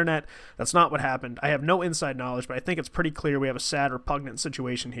jerks on the internet. That's not what happened. I have no inside knowledge, but I think it's pretty clear we have a sad, repugnant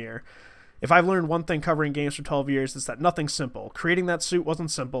situation here. If I've learned one thing covering games for 12 years, it's that nothing's simple. Creating that suit wasn't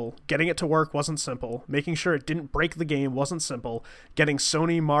simple. Getting it to work wasn't simple. Making sure it didn't break the game wasn't simple. Getting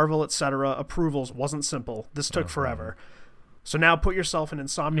Sony, Marvel, etc. approvals wasn't simple. This took forever. So now put yourself in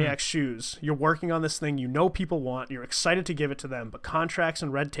Insomniac's shoes. You're working on this thing you know people want. You're excited to give it to them, but contracts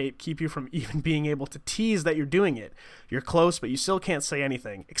and red tape keep you from even being able to tease that you're doing it. You're close, but you still can't say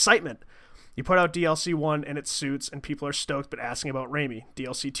anything. Excitement. You put out DLC 1 and it suits, and people are stoked but asking about Raimi.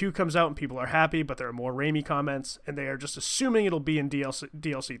 DLC 2 comes out and people are happy, but there are more Raimi comments, and they are just assuming it'll be in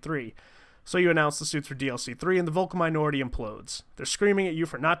DLC 3. So you announce the suits for DLC 3, and the vocal minority implodes. They're screaming at you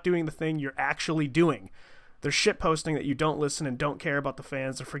for not doing the thing you're actually doing. They're shitposting that you don't listen and don't care about the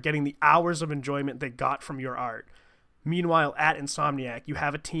fans. They're forgetting the hours of enjoyment they got from your art. Meanwhile, at Insomniac, you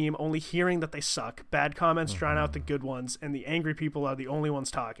have a team only hearing that they suck, bad comments drown out the good ones, and the angry people are the only ones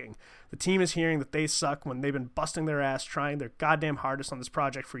talking. The team is hearing that they suck when they've been busting their ass trying their goddamn hardest on this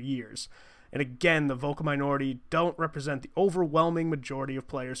project for years. And again, the vocal minority don't represent the overwhelming majority of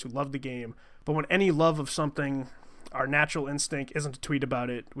players who love the game, but when any love of something, our natural instinct isn't to tweet about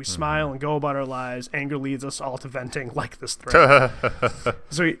it. We smile and go about our lives. Anger leads us all to venting like this thread.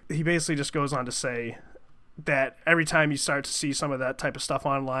 So he basically just goes on to say that every time you start to see some of that type of stuff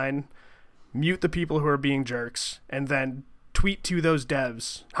online, mute the people who are being jerks and then tweet to those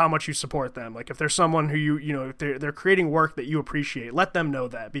devs how much you support them. Like if there's someone who you know, if they're creating work that you appreciate, let them know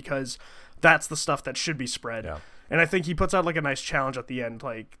that, because that's the stuff that should be spread. Yeah. And I think he puts out like a nice challenge at the end,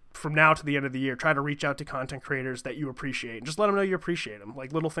 like from now to the end of the year, try to reach out to content creators that you appreciate and just let them know you appreciate them.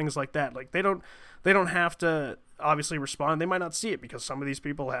 Like little things like that. Like they don't have to obviously respond. They might not see it because some of these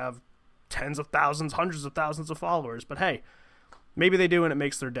people have tens of thousands, hundreds of thousands of followers, but hey, maybe they do and it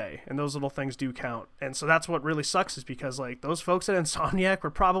makes their day, and those little things do count. And so that's what really sucks, is because like those folks at Insomniac were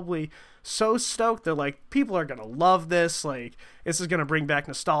probably so stoked. They're like, people are gonna love this, like this is gonna bring back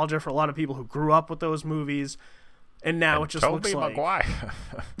nostalgia for a lot of people who grew up with those movies. And now it just looks like Maguire.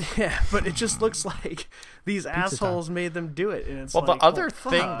 Yeah, but it just looks like these assholes made them do it. And it's well, like, the other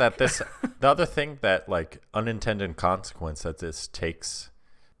thing that like unintended consequence that this takes,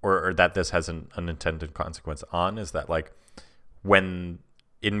 or that this has an unintended consequence on, is that like in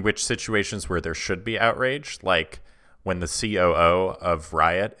which situations where there should be outrage, like when the COO of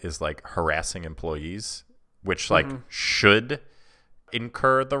Riot is like harassing employees, which like should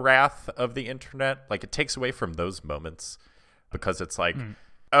incur the wrath of the internet, like it takes away from those moments, because it's like,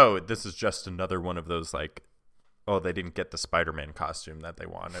 oh, this is just another one of those like, oh, they didn't get the Spider-Man costume that they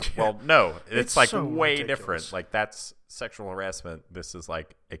wanted. Well, no, it's like so way ridiculous. Different. Like that's sexual harassment. This is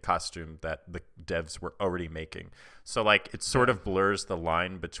like a costume that the devs were already making. So like it sort of blurs the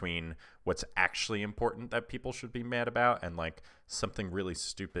line between what's actually important that people should be mad about and like something really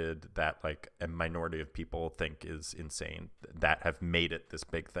stupid that like a minority of people think is insane that have made it this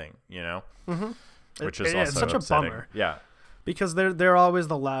big thing, you know? Which is also such upsetting. A bummer. Yeah. Because they're always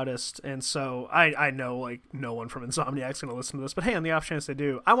the loudest, and so I know like no one from Insomniac's gonna listen to this, but hey, on the off chance they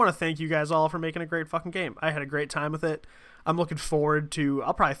do, I want to thank you guys all for making a great fucking game. I had a great time with it. I'm looking forward to.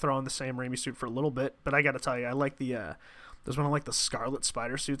 I'll probably throw on the some Raimi suit for a little bit, but I gotta tell you, I like the there's one of like the Scarlet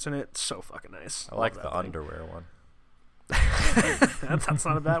Spider suits in it. It's so fucking nice. I like the underwear one. That's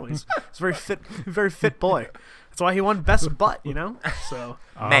not a bad one. He's a very fit boy. That's why he won best butt, you know. So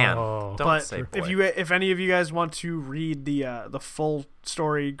man, don't say boy. If any of you guys want to read the full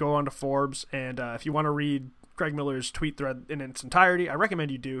story, go on to Forbes, and if you want to read Greg Miller's tweet thread in its entirety, I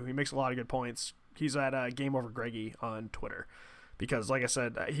recommend you do. He makes a lot of good points. He's at Game Over Greggy on Twitter, because like I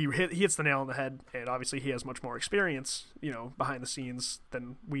said, he hits the nail on the head, and obviously he has much more experience, you know, behind the scenes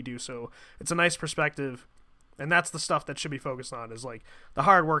than we do. So it's a nice perspective. And that's the stuff that should be focused on, is like the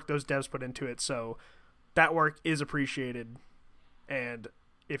hard work those devs put into it. So that work is appreciated. And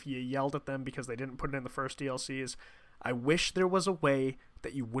if you yelled at them because they didn't put it in the first DLCs, I wish there was a way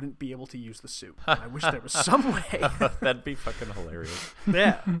that you wouldn't be able to use the suit. I wish there was some way. That'd be fucking hilarious.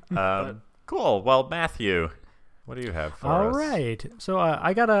 Yeah. Cool. Well, Matthew, what do you have for us? All right. So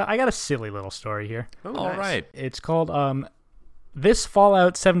I got a silly little story here. Oh, all nice. right. It's called this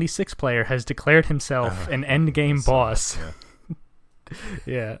Fallout 76 player has declared himself an endgame boss.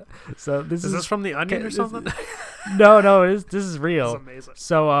 Yeah. So this is this from The Onion or something? No, this is real. That's amazing.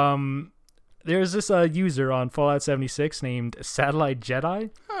 So there's this user on Fallout 76 named Satellite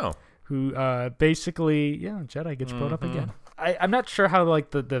Jedi. Oh. Who basically, Jedi gets brought up again. I'm not sure how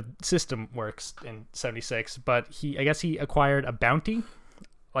like the system works in 76, but I guess he acquired a bounty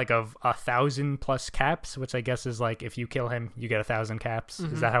like of 1,000+ caps, which I guess is like if you kill him, you get 1,000 caps.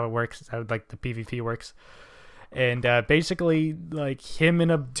 Is that how it works? Is that how like the PvP works? And basically, like him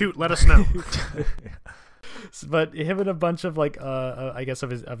and a Toot, let us know. But him and a bunch of like I guess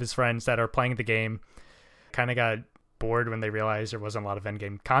of his friends that are playing the game kind of got bored when they realized there wasn't a lot of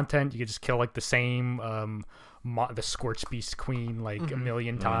endgame content. You could just kill like the same the Scorch Beast Queen like a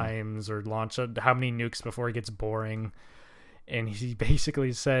million times, or launch how many nukes before it gets boring. And he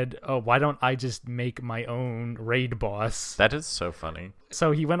basically said, "Oh, why don't I just make my own raid boss?" That is so funny.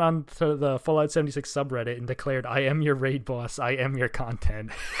 So he went on to the Fallout 76 subreddit and declared, "I am your raid boss. I am your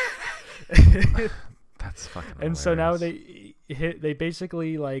content." That's fucking And hilarious. so now they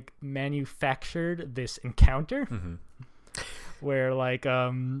basically like manufactured this encounter where like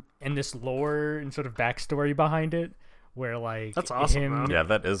in this lore and sort of backstory behind it, where like That's awesome, Yeah,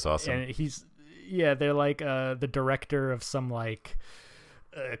 that is awesome. And they're like the director of some like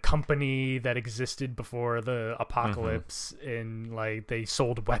company that existed before the apocalypse, and like they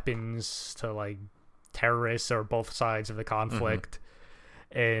sold weapons to like terrorists or both sides of the conflict,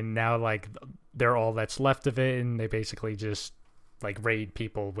 and now like they're all that's left of it, and they basically just like raid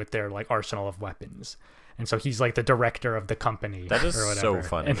people with their like arsenal of weapons. And so he's like the director of the company. That is or whatever. so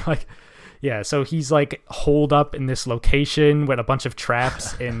funny. And like, yeah, so he's like holed up in this location with a bunch of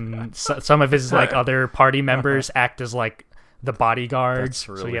traps, and some of his like other party members act as like the bodyguards. That's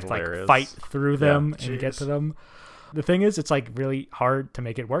really so you have to hilarious. like fight through them and jeez. get to them. The thing is, it's like really hard to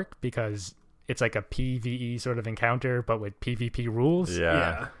make it work because it's like a PvE sort of encounter, but with PvP rules.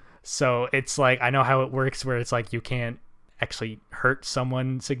 Yeah. So it's like, I know how it works where it's like you can't actually hurt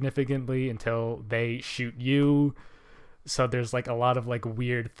someone significantly until they shoot you. So there's like a lot of like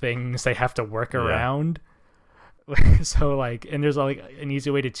weird things they have to work around. So like, and there's like an easy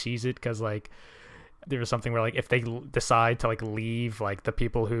way to cheese it, because like there was something where like if they decide to like leave, like the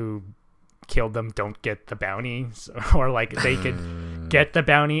people who killed them don't get the bounty, or like they could get the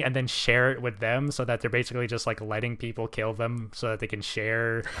bounty and then share it with them, so that they're basically just like letting people kill them so that they can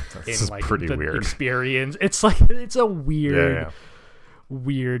share in like the weird experience. It's like, it's a weird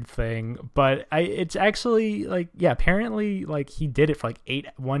weird thing, but it's actually like, yeah, apparently like he did it for like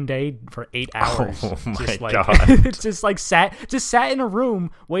one day for 8 hours. Oh my just like God. just like sat in a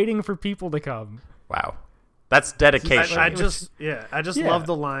room waiting for people to come. Wow. That's dedication. I just love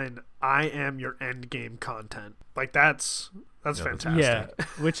the line, "I am your end game content." Like that's fantastic. Yeah,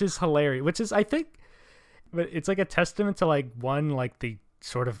 which is hilarious. Which is, I think, but it's like a testament to like like the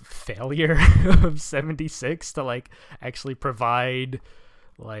sort of failure of 76 to like actually provide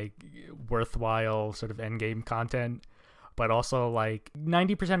like worthwhile sort of end game content, but also like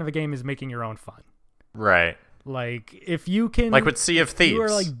 90% of a game is making your own fun. Right. Like if you can, like with Sea of Thieves, you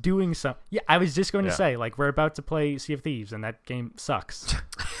are like doing some. Yeah, I was just going to say, like, we're about to play Sea of Thieves, and that game sucks,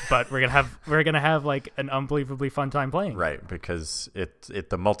 but we're gonna have like an unbelievably fun time playing. Right, because the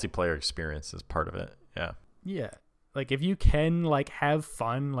multiplayer experience is part of it. Yeah. Yeah, like if you can like have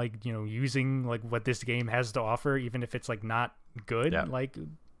fun, like, you know, using like what this game has to offer, even if it's like not good, like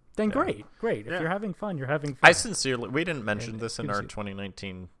then great. If you're having fun, you're having fun. I sincerely, we didn't mention this in our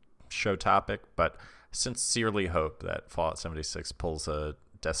 2019 show topic, but sincerely hope that Fallout 76 pulls a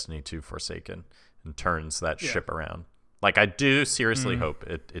Destiny 2 Forsaken and turns that ship around. Like, I do seriously hope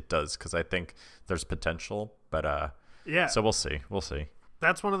it does, because I think there's potential, but so we'll see.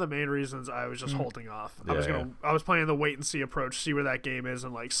 That's one of the main reasons I was just holding off. I was playing the wait and see approach, see where that game is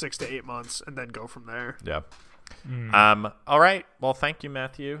in like 6 to 8 months, and then go from there. Yeah. All right. Well, thank you,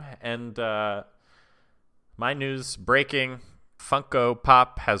 Matthew. And my news breaking: Funko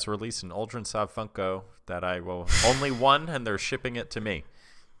Pop has released an Ultra Soft Funko that I will only one, and they're shipping it to me.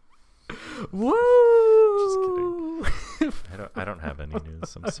 Woo! Just kidding. I don't have any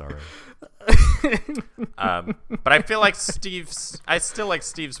news. I'm sorry. But I feel like I still like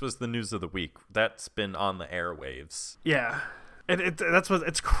Steve's was the news of the week. That's been on the airwaves. Yeah. And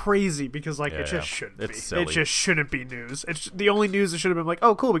it's crazy, because like it just shouldn't be. Silly. It just shouldn't be news. It's the only news that should have been like,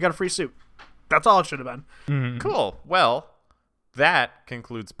 oh cool, we got a free suit. That's all it should have been. Cool. Well, that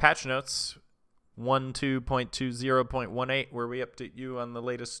concludes Patch Notes 12.20.18, where we update you on the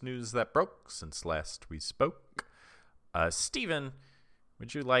latest news that broke since last we spoke. Steven,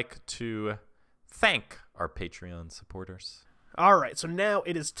 would you like to thank our Patreon supporters? All right, so now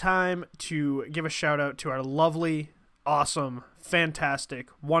it is time to give a shout out to our lovely, awesome, fantastic,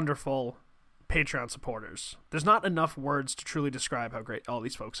 wonderful Patreon supporters. There's not enough words to truly describe how great all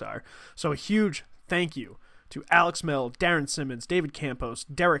these folks are. So a huge thank you to Alex Mill, Darren Simmons, David Campos,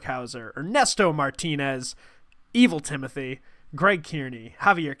 Derek Hauser, Ernesto Martinez, Evil Timothy, Greg Kearney,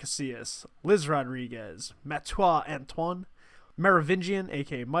 Javier Casillas, Liz Rodriguez, Matois Antoine, Merovingian,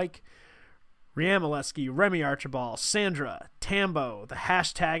 aka Mike, Riam Oleski, Remy Archibald, Sandra, Tambo, the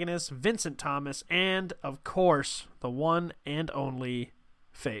Hashtagonist, Vincent Thomas, and, of course, the one and only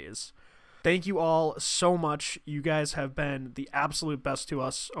FaZe. Thank you all so much. You guys have been the absolute best to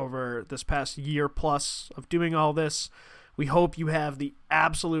us over this past year plus of doing all this. We hope you have the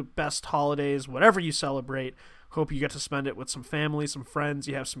absolute best holidays, whatever you celebrate. Hope you get to spend it with some family, some friends.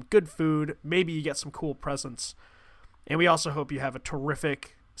 You have some good food. Maybe you get some cool presents. And we also hope you have a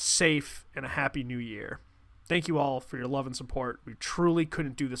terrific, safe, and a happy new year. Thank you all for your love and support. We truly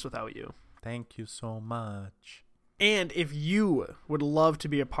couldn't do this without you. Thank you so much. And if you would love to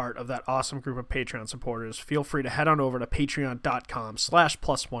be a part of that awesome group of Patreon supporters, feel free to head on over to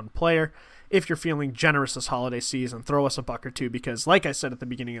patreon.com/+1player. If you're feeling generous this holiday season, throw us a buck or two, because like I said at the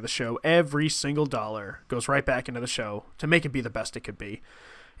beginning of the show, every single dollar goes right back into the show to make it be the best it could be.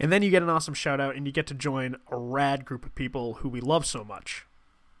 And then you get an awesome shout out and you get to join a rad group of people who we love so much.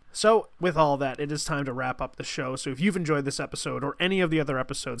 So, with all that, it is time to wrap up the show. So if you've enjoyed this episode or any of the other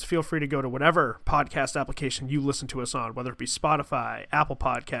episodes, feel free to go to whatever podcast application you listen to us on, whether it be Spotify, Apple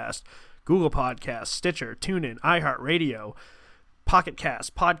Podcast, Google Podcast, Stitcher, TuneIn, iHeartRadio, Pocket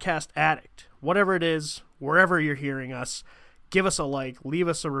Cast, Podcast Addict, whatever it is, wherever you're hearing us, give us a like, leave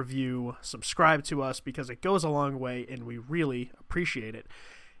us a review, subscribe to us, because it goes a long way and we really appreciate it.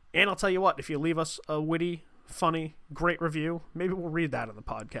 And I'll tell you what, if you leave us a witty, funny, great review, maybe we'll read that on the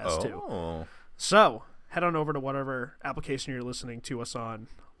podcast too. So head on over to whatever application you're listening to us on,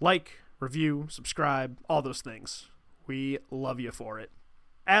 like, review, subscribe, all those things. We love you for it.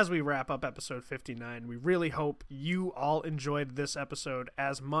 As we wrap up episode 59, we really hope you all enjoyed this episode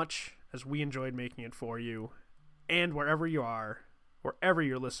as much as we enjoyed making it for you. And wherever you are, wherever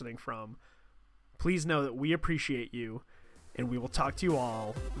you're listening from, please know that we appreciate you, and we will talk to you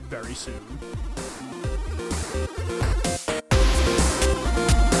all very soon.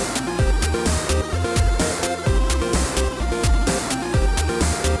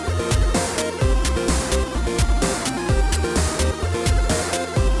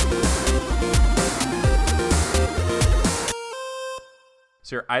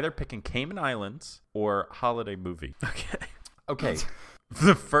 So you're either picking Cayman Islands or holiday movie. Okay.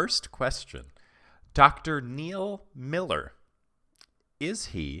 The first question. Dr. Neil Miller. Is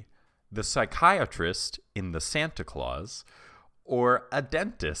he the psychiatrist in The Santa Claus or a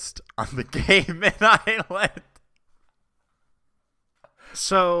dentist on the Cayman Island?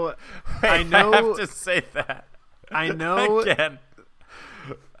 So, Wait, I know... I have to say that. I know... Again.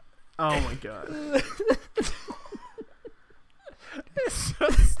 Oh my god. It's so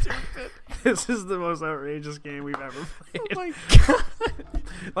stupid. This is the most outrageous game we've ever played. Oh my god.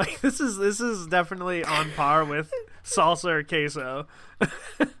 Like, this is definitely on par with salsa or queso.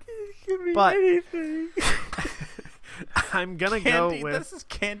 Give me But- anything. I'm gonna go with... This is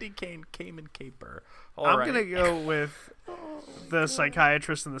Candy Cane Cayman Caper. I'm gonna go with the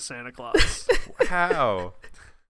psychiatrist and the Santa Claus. How?